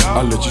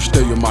 I let you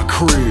stay in my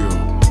crib.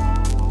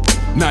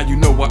 Now you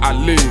know where I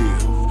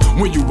live.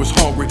 When you was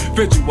hungry,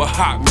 fed you a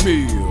hot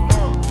meal.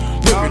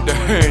 Look at the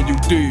hand you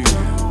did.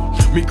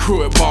 Me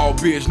crud ball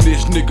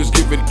business, niggas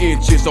giving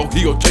inches, oh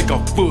he'll take a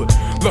foot.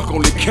 Luck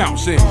only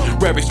counts in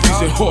rabbits,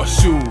 feet and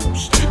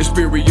horseshoes.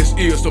 Experience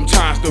is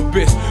sometimes the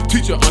best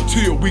teacher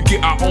until we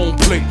get our own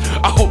plate.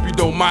 I hope you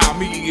don't mind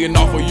me eating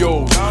off of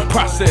yours.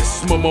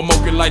 Process,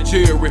 murmuring like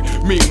Jerry.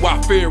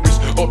 Meanwhile, fairies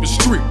up the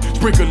street,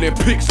 sprinkling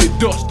pixie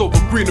dust over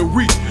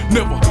greenery.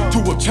 Never to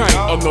obtain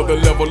another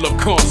level of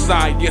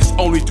conscience,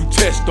 only to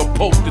test the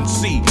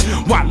potency.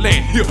 Why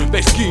land here,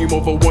 they scheme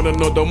over one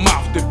another,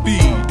 mouth to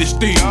feed.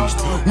 Diseased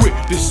with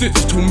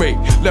decisions to make.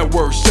 Let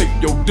words shape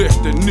your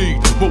destiny.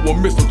 But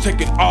one miss will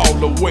take it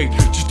all away.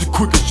 Just the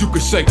quickest you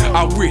could say,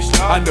 I wish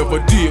I never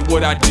did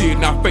what I did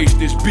and I faced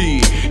this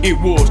big. It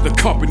was the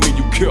company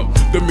you kept,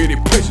 the many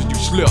places you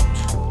slept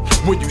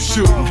when you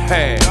shouldn't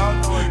have.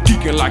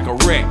 Geeking like a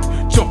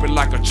rat, jumping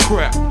like a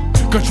trap,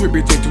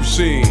 contributing to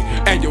sin.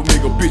 And your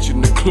nigga bitch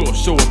in the club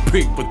showing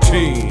pink for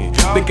 10.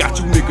 They got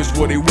you niggas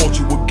where they want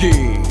you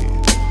again.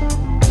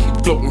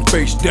 Floating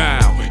face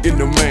down in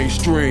the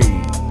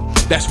mainstream.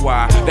 That's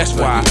why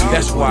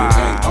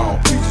ain't all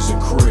peaches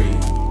and cream.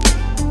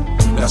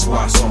 That's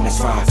why someone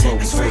found floating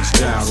face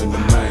down in the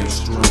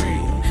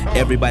mainstream.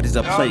 Everybody's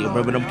a player,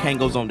 rubbing them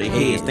kangos on their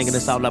heads, thinking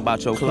it's all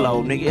about your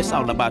clothes, nigga. It's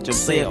all about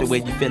yourself, the way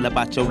you feel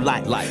about your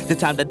life. The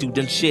time that you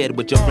done shared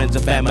with your friends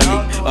and family,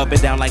 up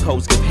and down like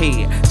hoes give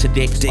head. To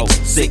Dick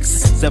 6,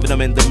 7 I'm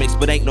in the mix,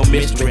 but ain't no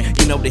mystery.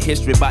 You know the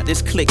history about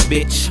this click,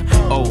 bitch.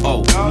 Oh,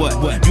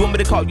 what? You want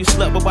me to call you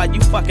slut, but why you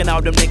fucking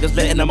all them niggas,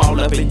 letting them all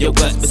up in your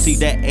guts? But see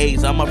that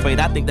age, I'm afraid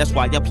I think that's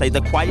why I play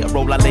the quiet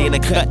role. I lay in the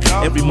cut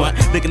every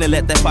month, looking to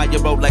let that fire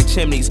roll like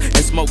chimneys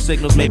and smoke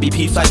signals, maybe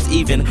peace lights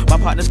even. My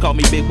partners call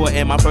me Big Boy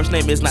and my first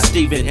name is not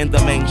Steven. In the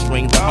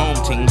mainstream, the home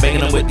team,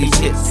 banging them with these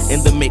hits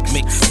in the mix,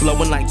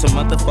 flowing like some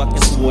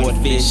motherfucking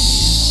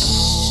swordfish.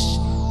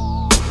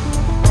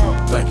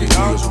 Like it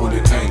is when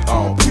it ain't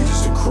all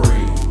peaches and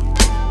cream.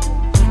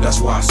 That's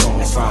why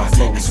someone found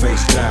floating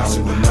face down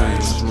in the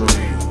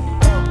mainstream.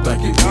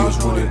 Like it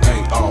is when it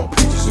ain't all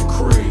peaches and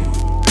cream.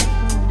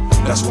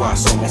 That's why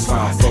someone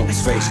found floating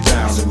face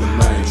down in the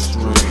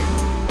mainstream.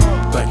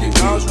 Like it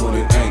is when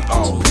it ain't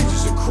all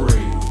peaches and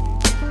cream.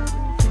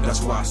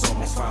 That's why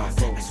someone found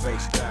floating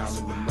face down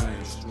in the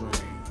mainstream.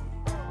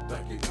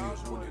 Like it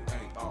is when it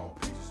ain't all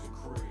peaches and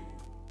cream.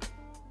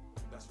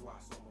 That's why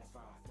someone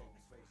found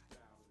floating face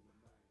down in the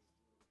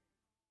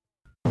mainstream.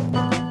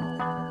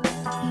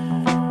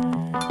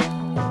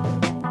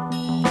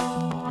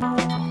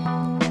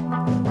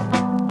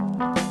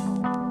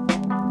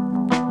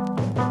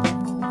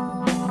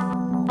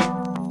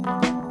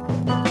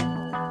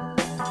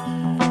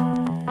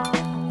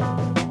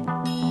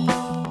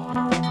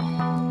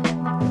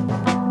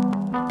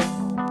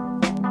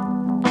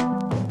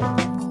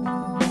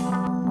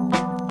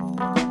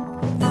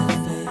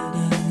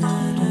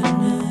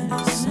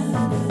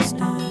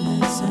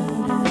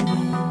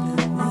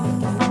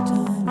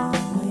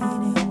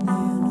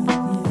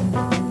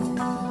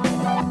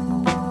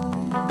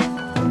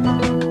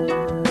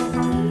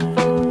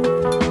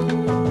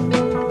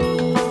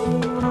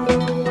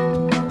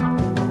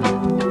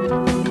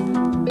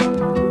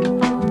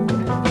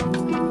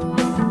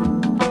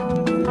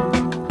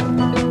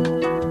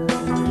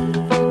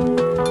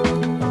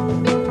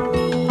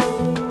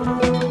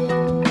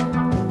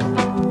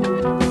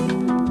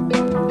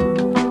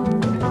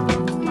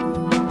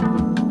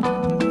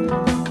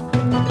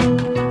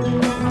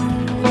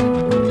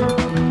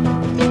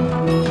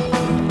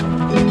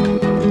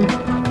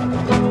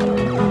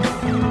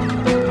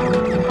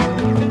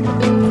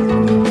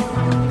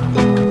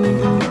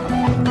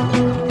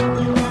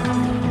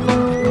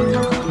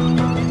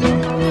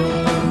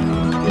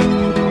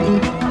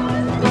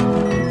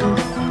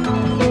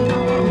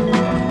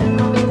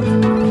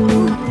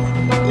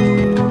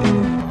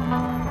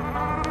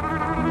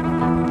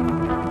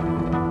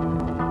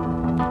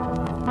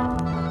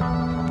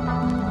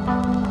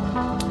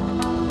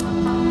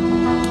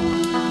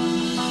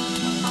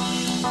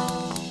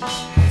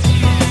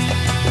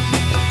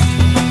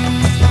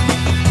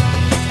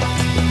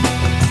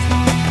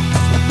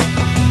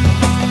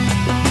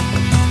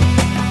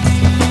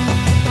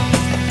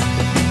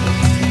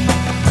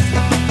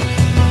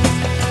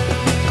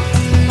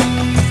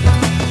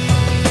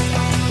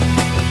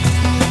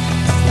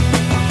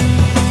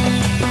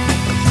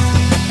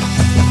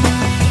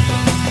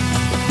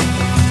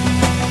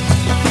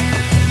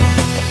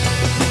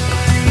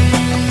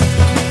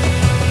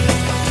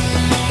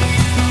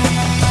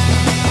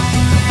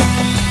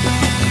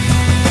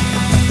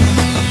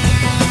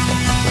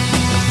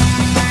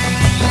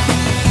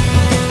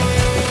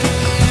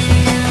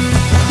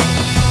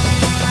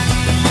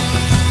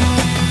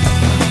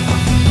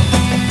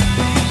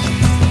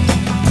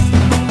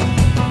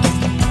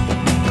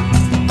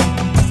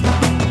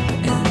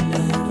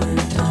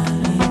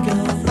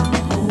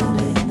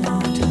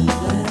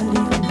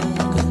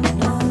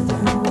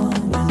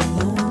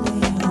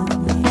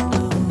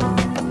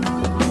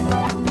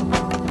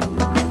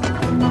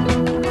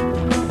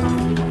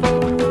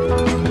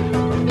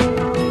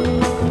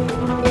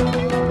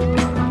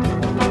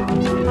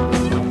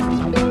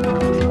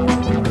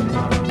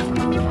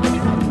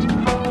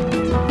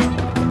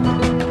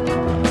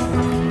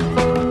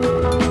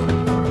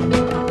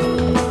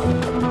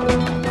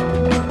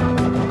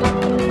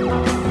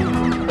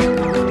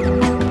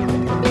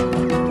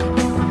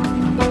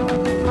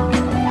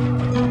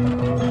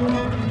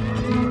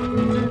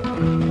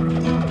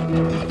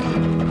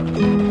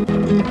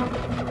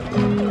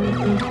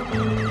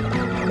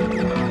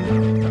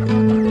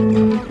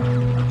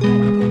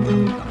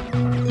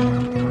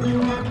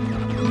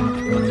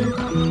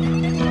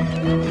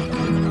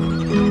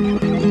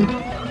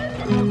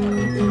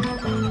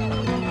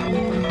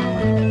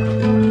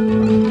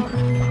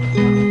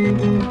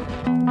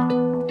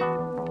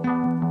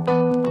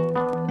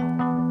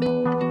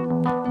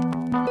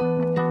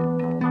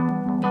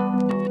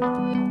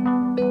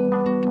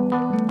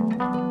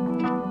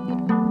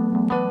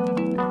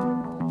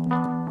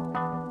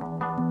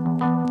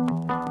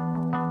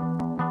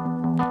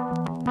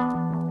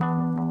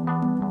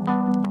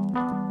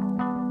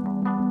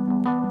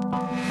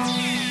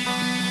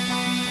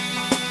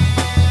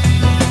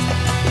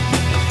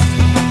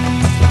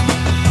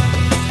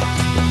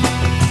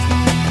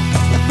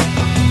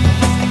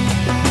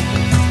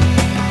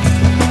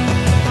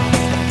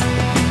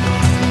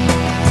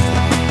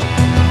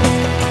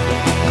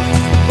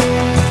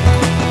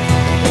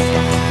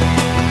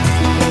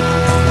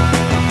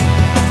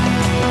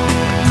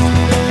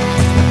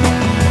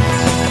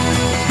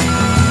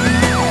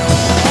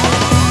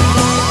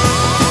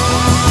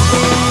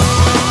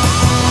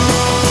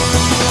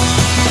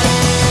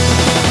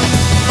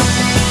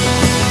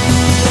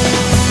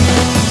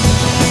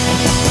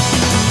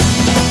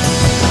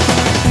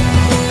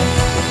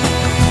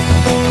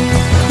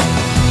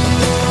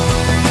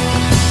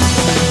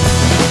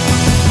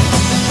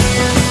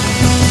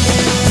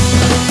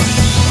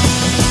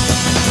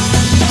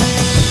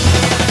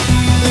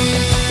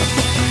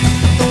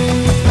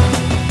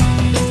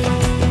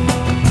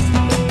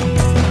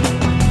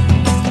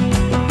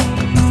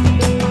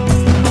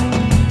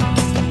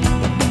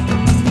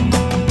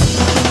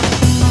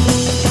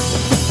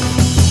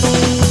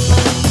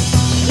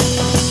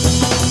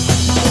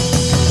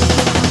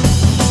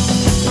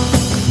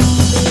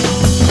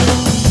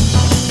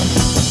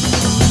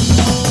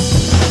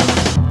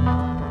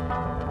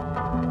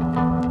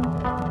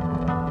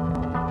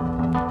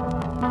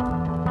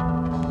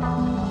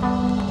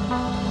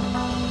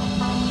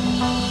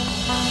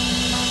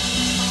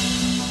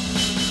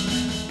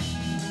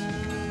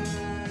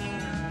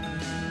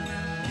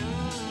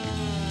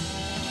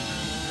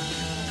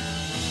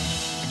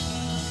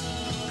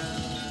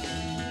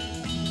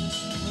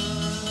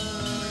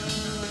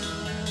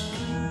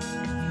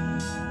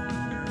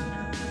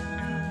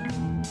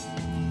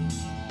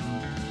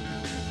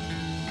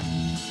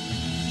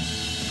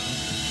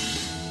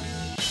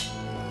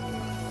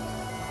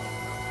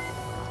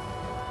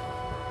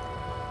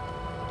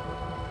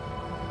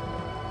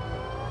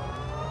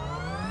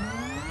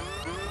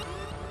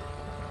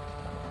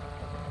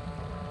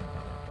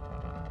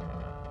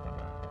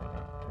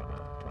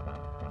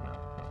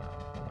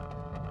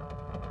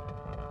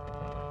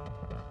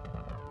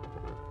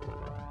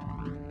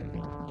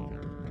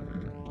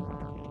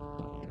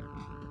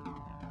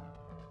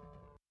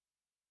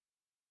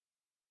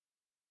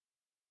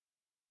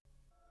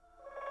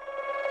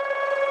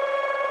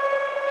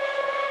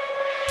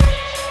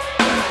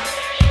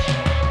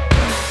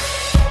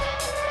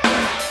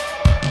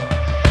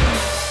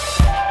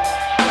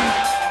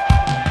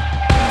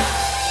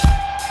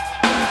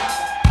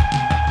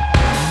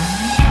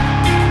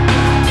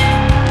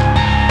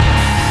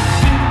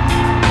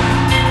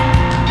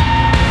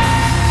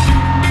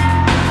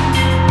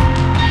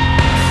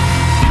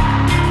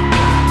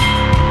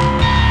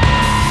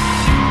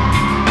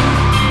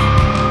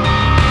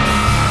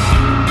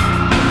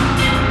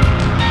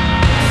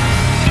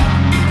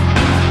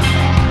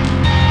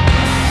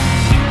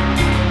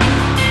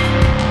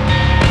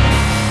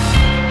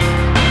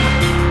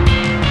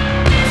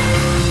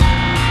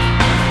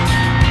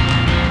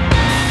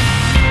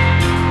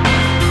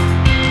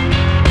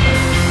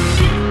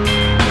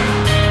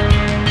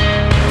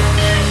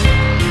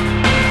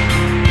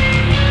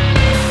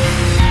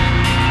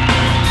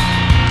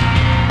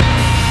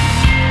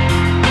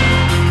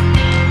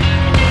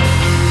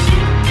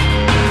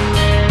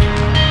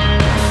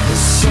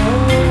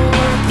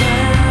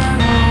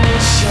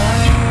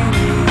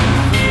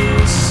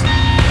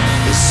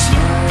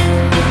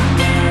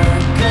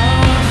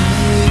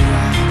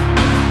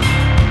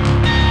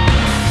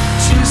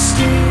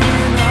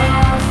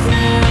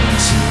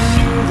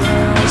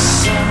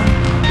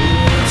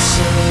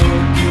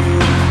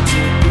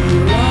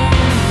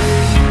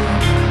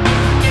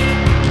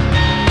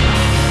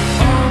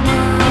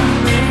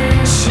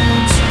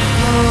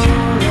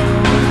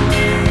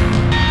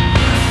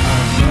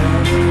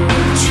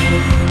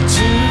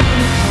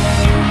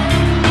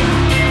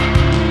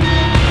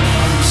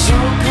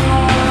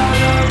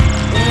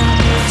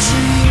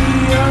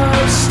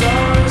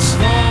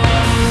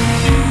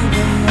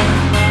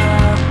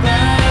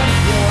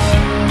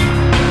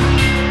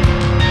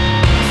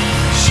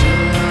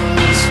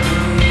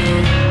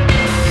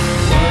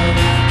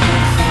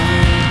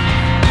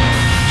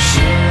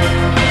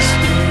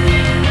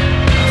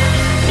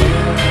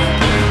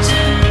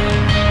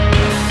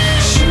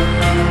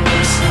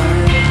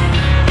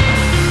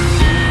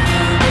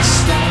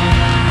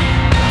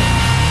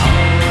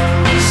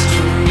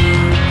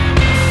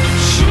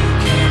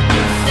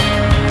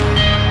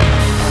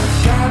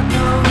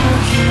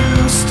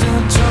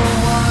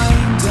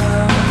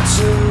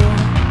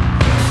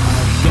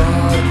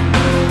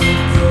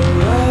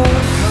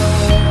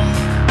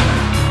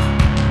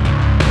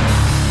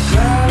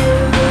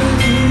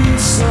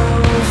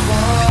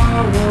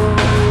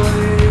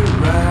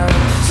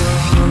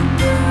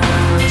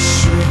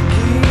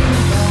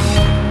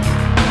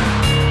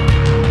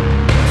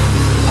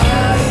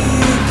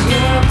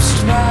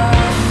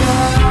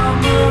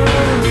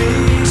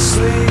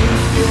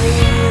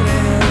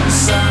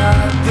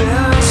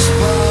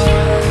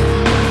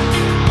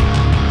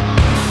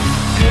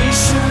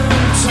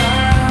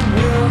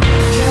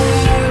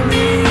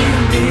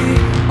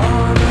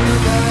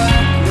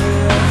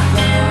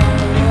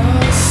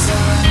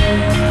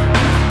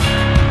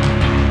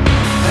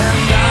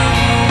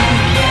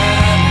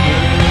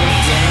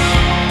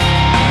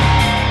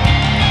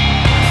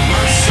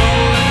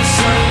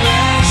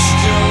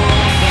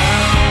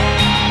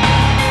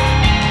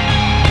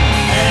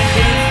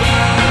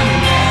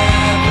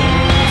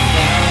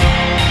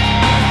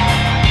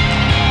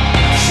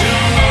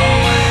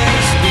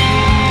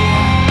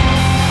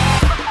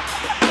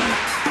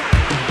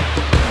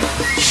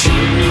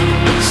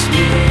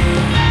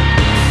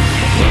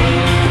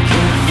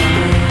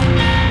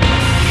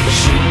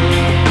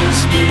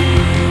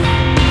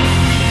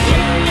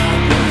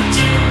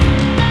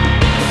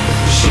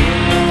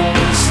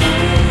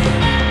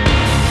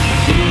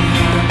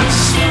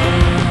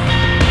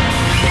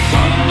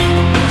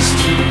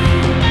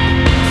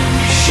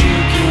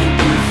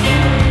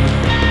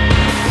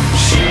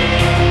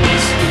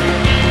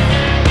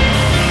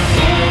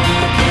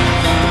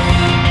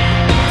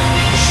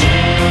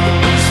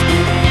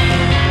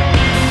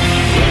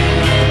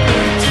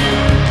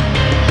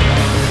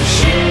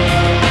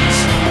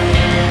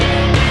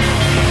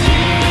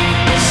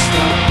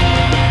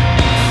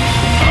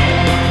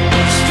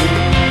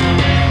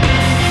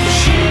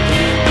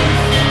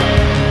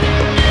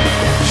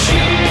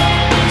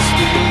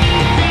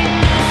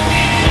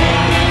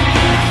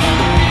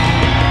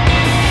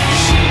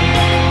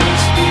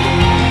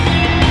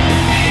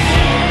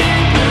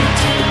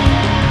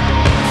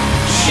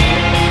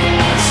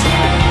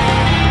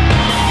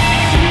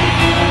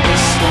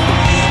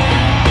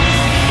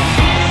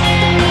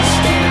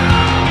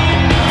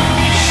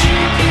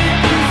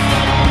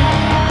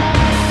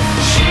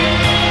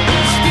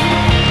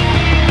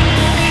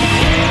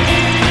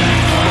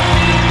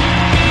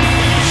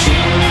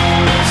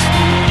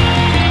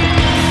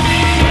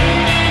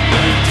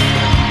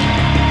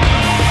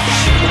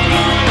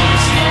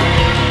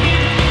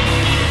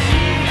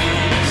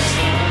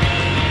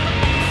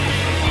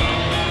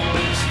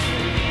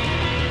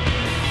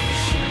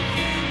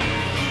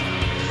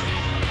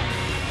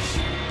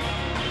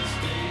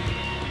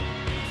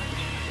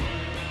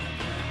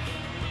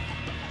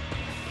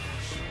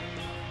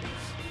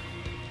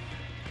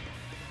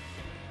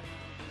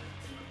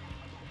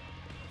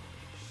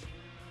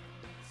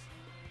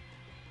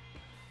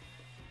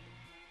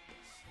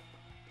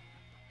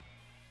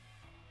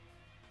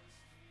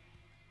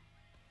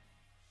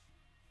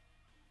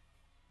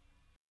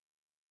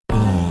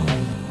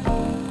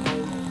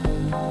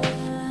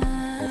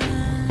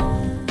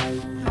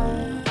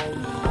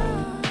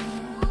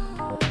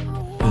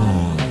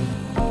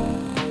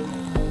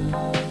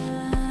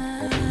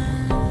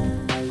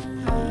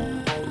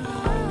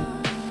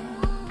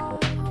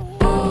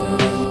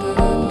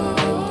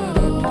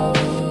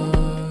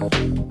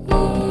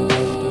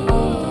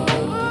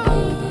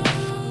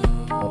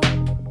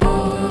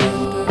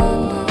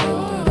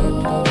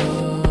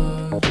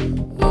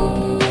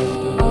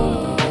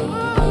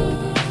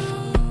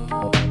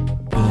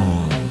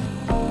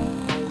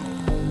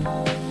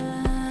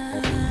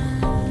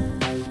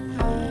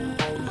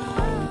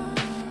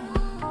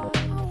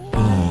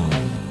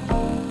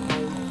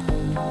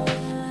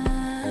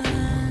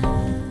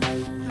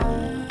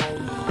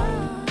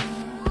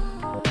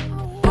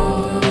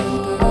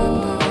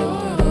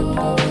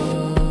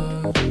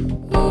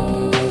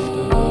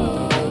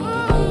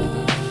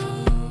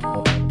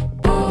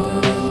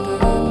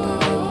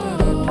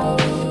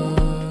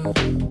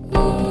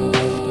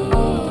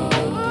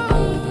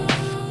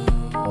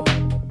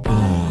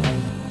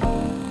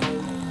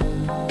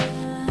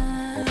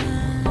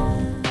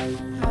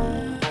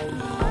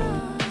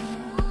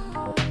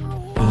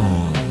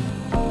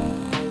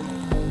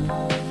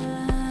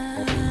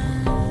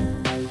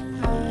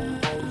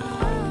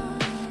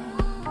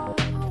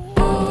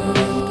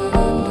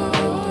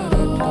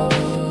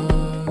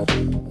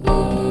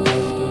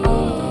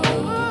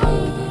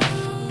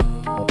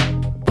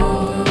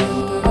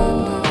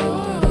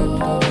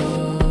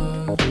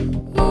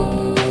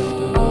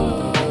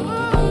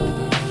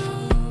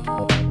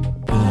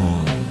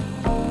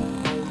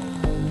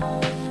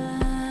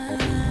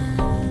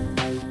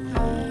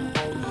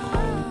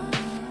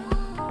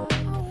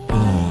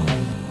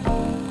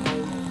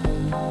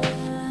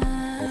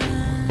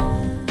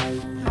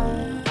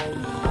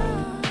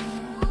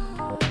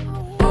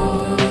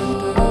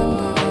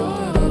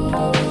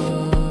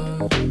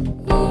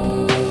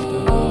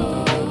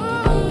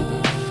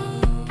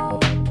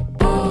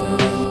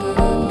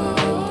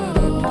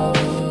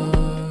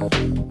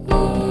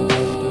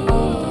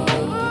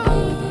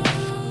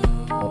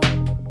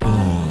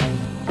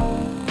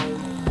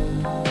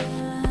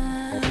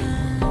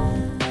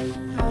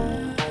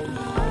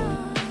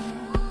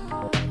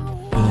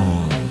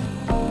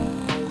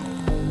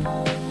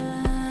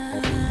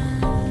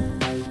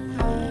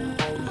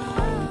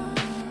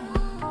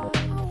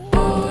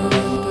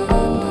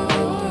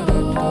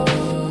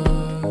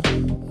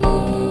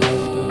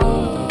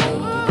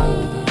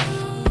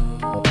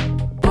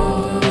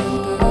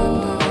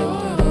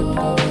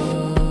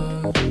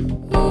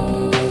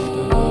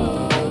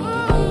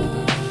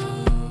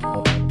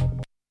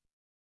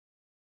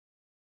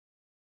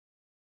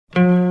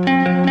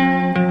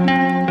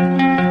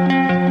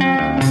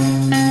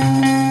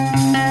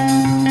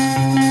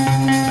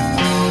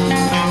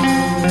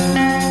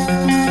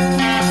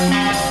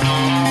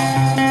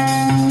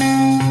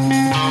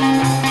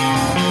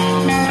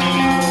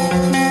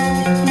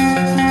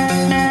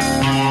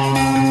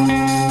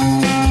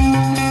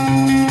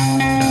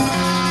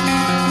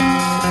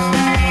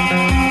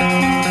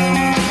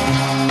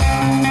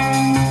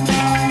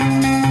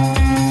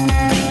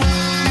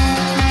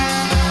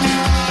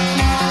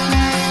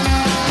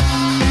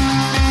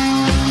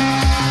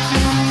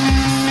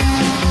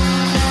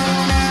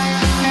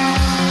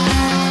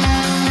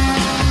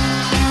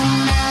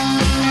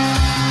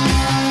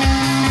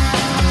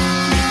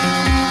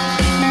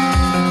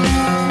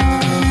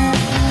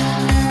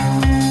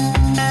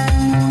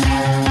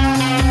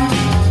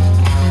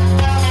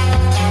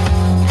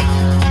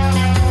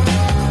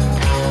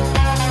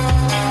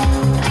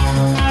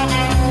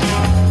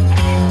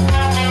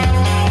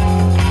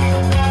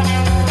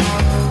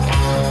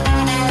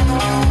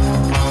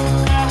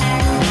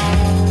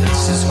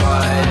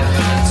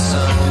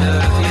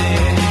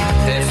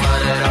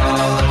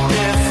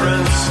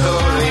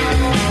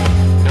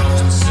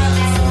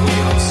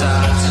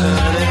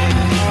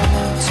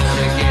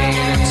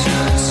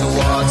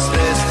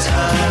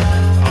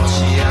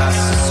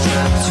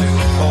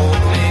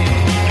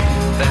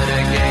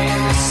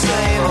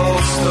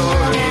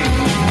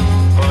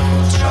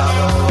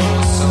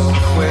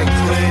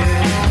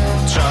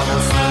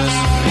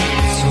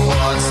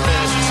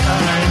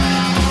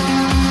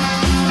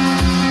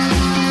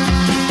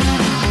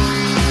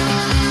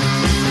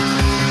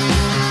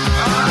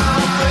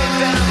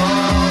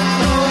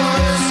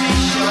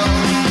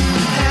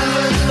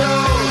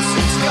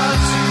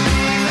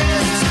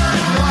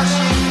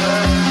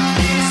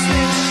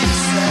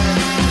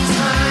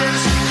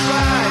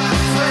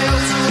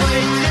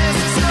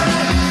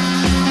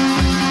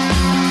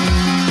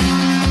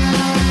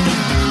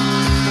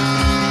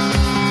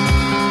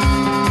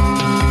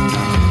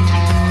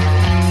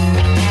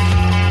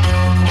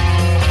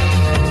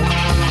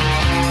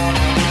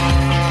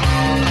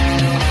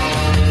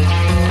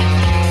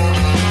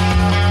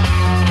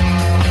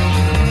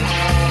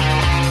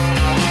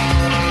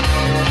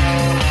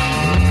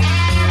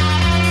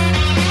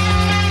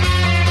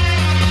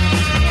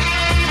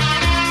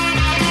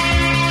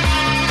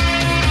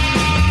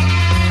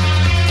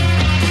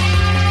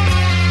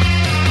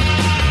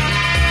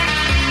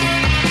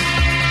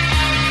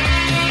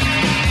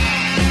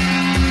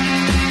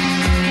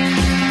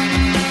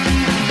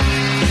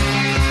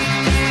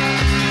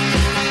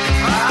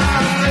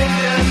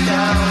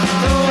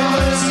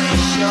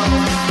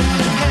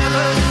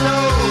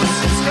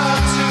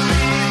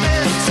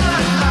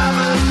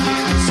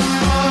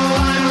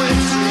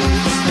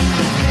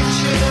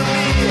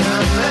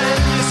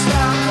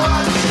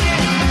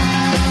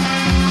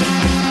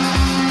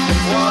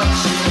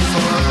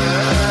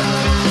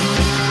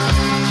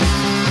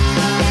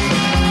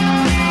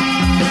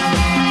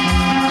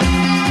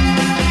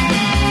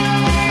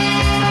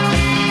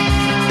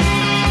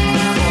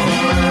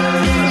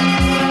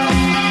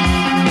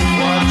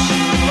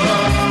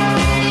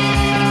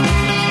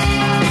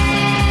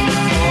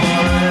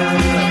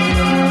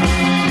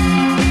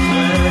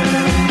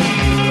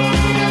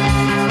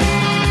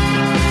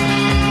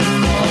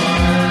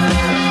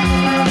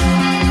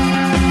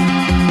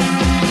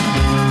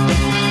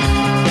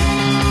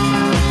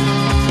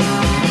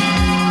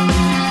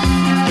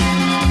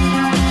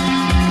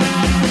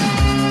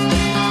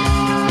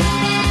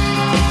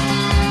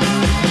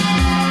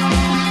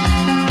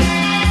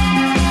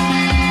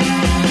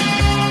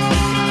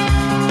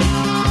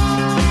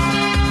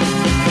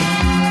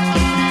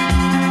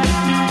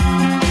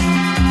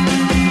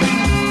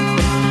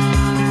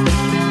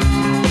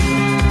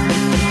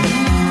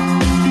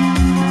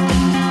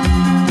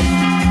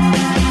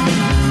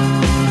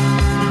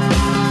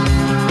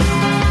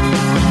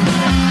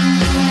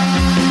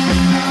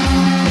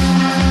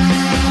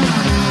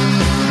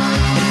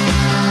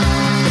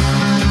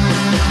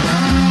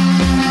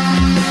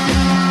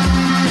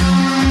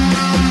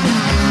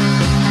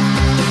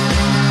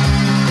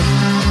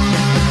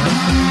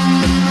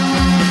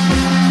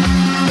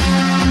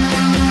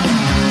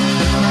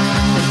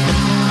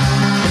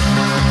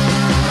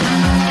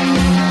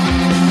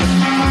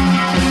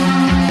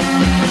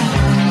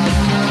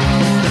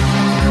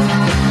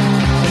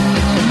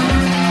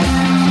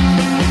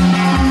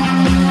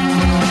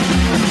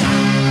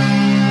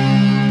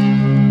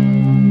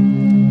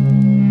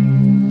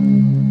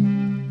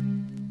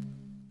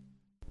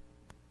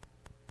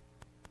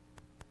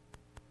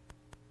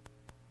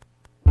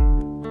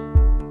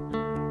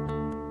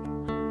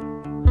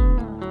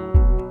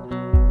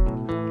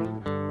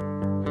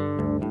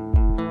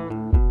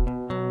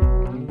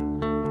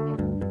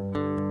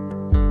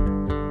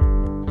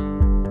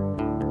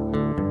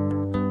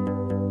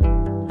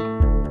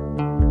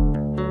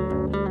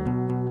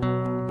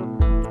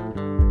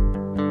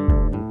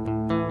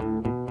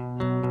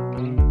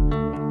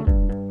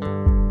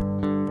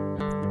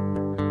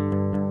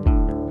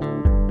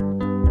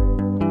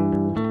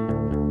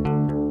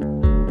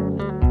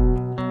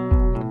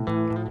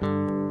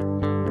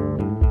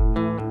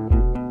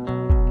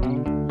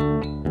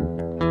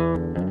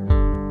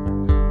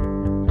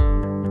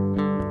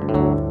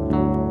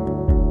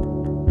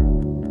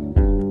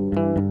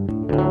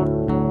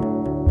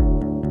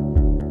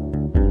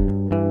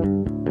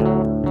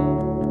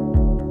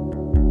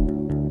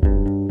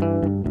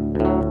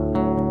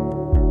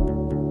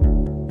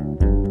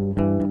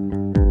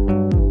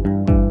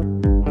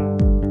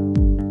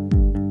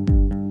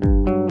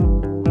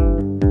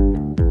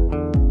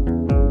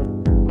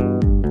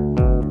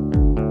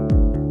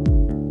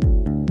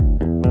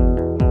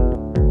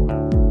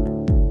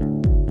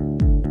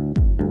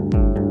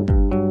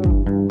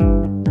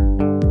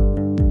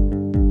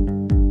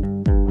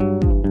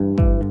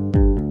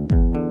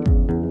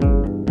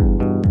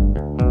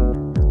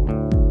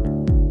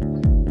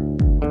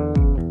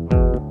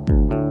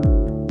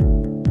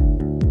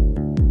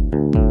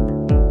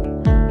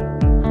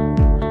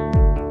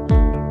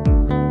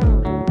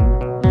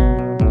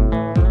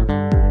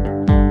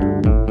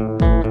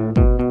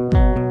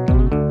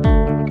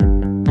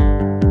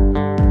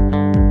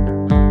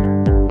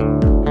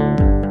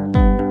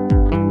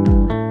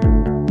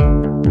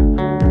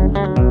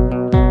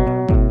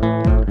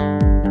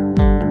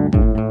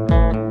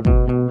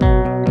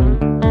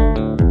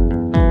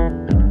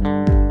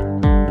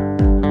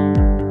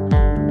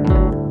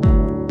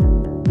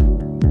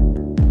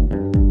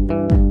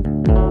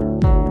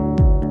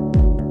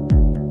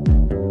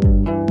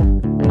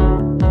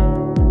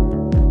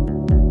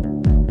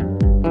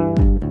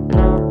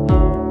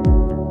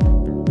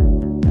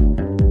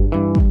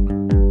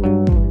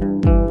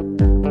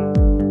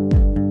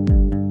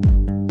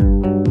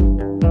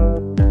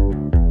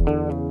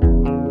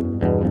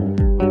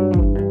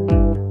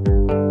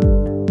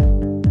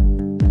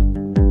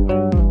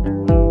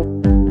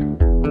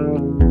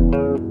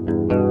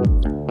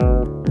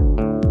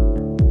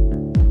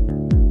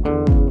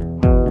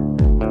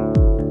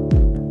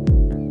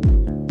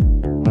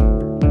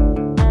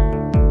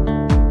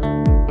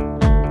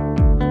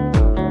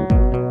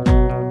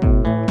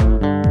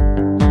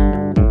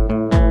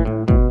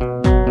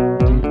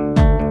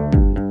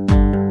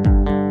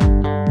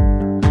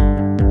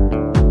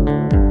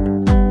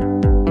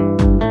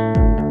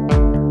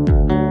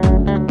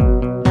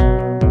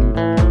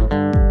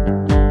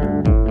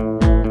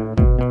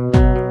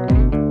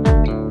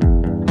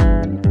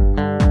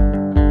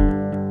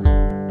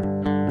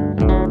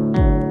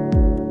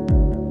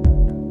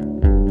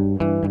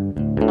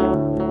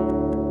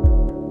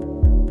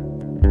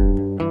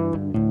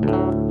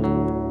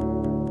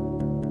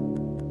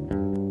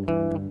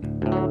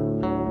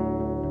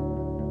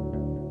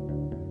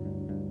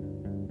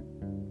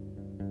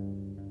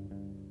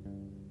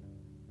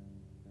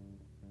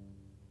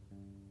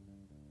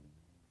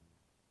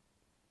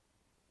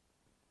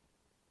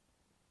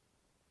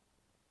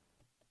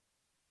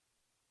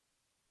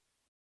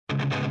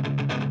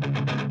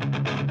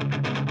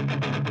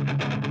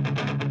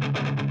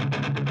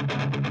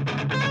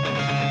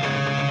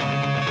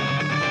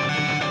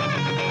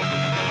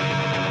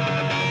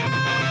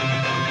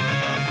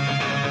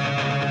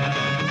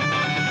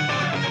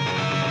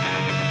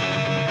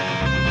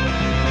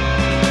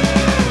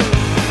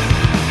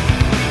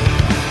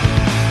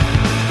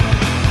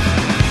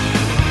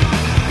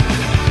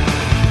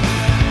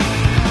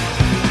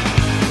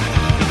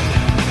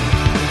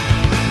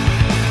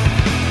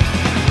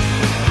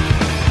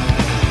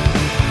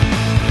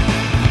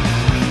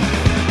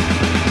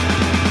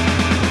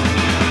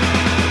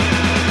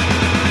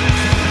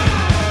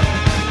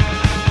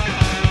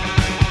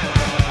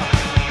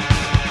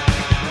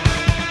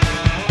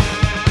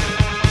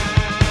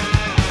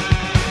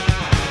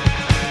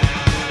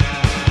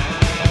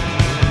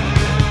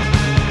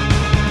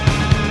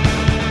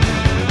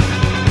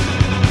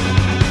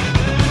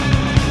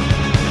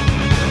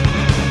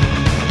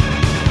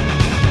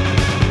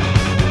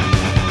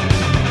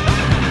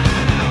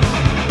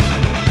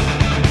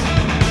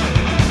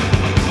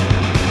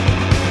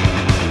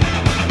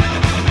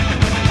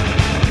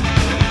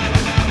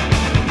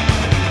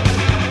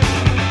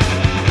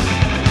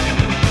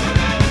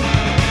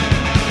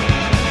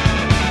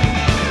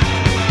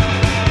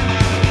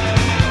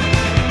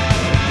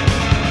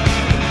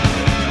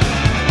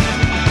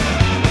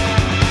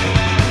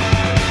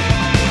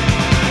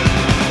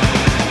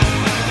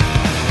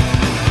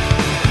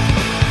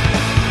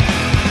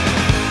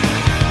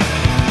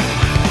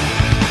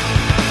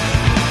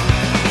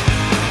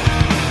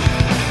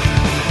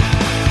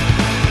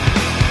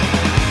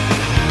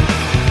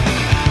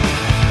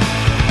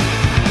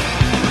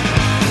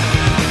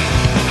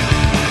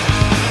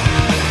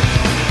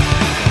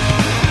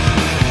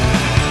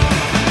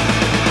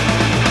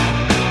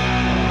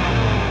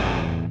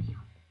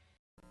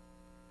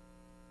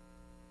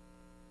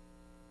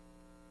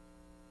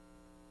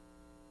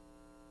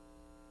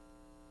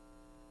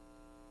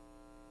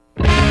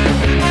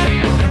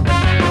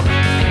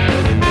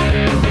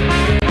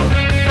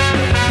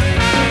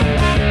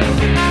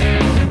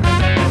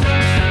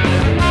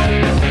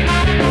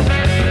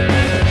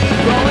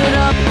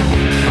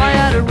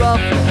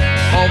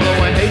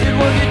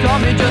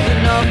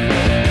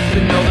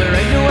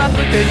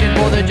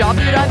 for the job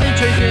that I've been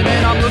chasing,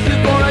 and I'm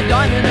looking for a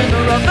diamond in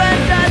the rough.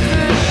 And that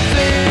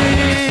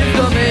seems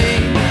to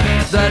me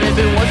that if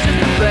it was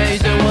just a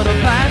phase, it would have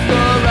passed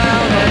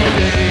around any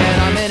day. And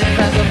I'm in it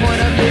past the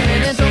point of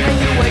giving in, so make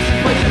you wait and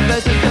place your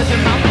bets and touch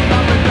your mouth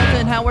about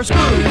regretting how we're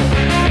screwed.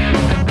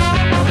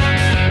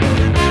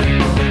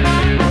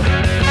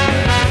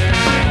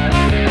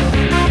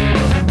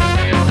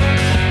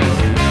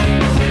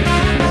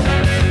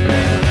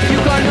 You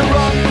kinda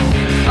wrong,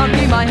 I'll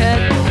keep my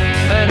head,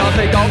 and I'll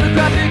take all the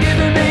crap you're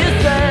giving me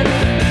instead.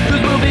 Cause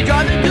we'll be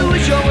driving to a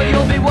show where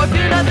you'll be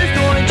working at the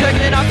store and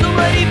checking out some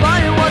lady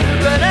buying what's the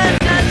red. And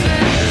that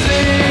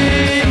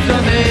seems to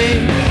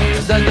me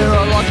that there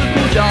are lots of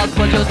cool jobs,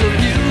 but just a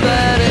few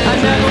that is. I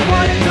never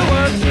wanted to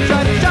work,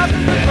 try to shop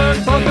at the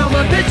first, fulfill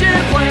my pitch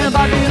and plan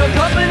by being a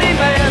company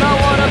man. I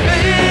wanna be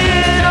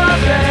in a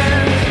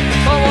band,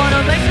 I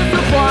wanna make the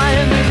supply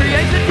and then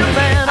create the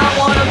demand. I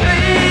wanna be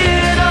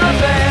in a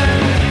band,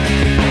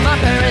 my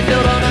parents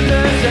still don't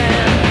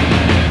understand.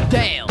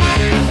 Damn.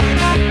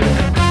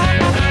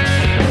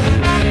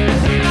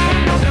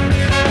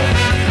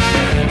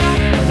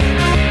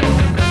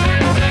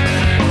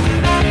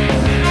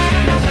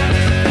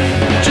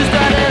 Just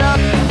add it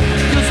up,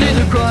 you'll see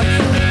the crux.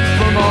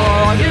 From all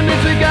our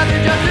arguments we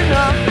gathered just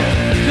enough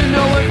to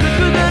know we're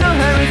quicker than a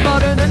hair,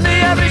 smarter than the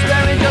average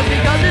parent. Just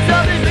because it's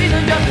selfish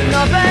reason just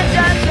enough. And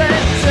that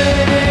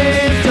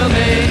seems to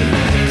me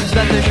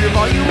that the sheer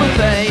volume of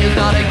pay is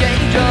not a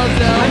gauge of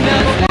self. I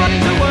never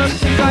wanted to work,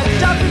 try to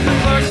shop at the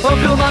first,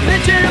 fulfill my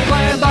pension and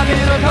plan by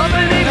being a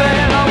company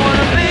man. I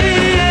wanna be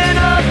in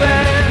a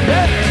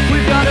band,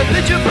 we've got a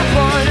picture for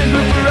fun and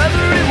good for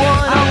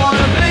everyone. I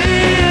wanna be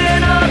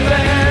in a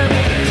band,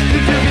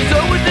 if you can so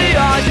with the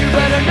odds, you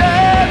better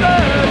never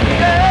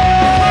forget.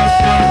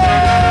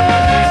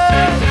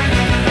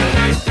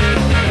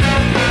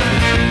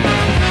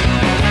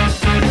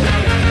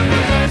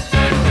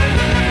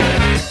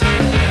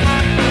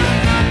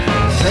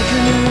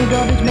 Veteran in a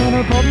garbage man,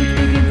 or public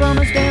speaking from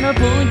a stand, or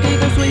pulling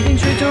teeth, or sweeping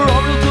streets, or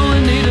all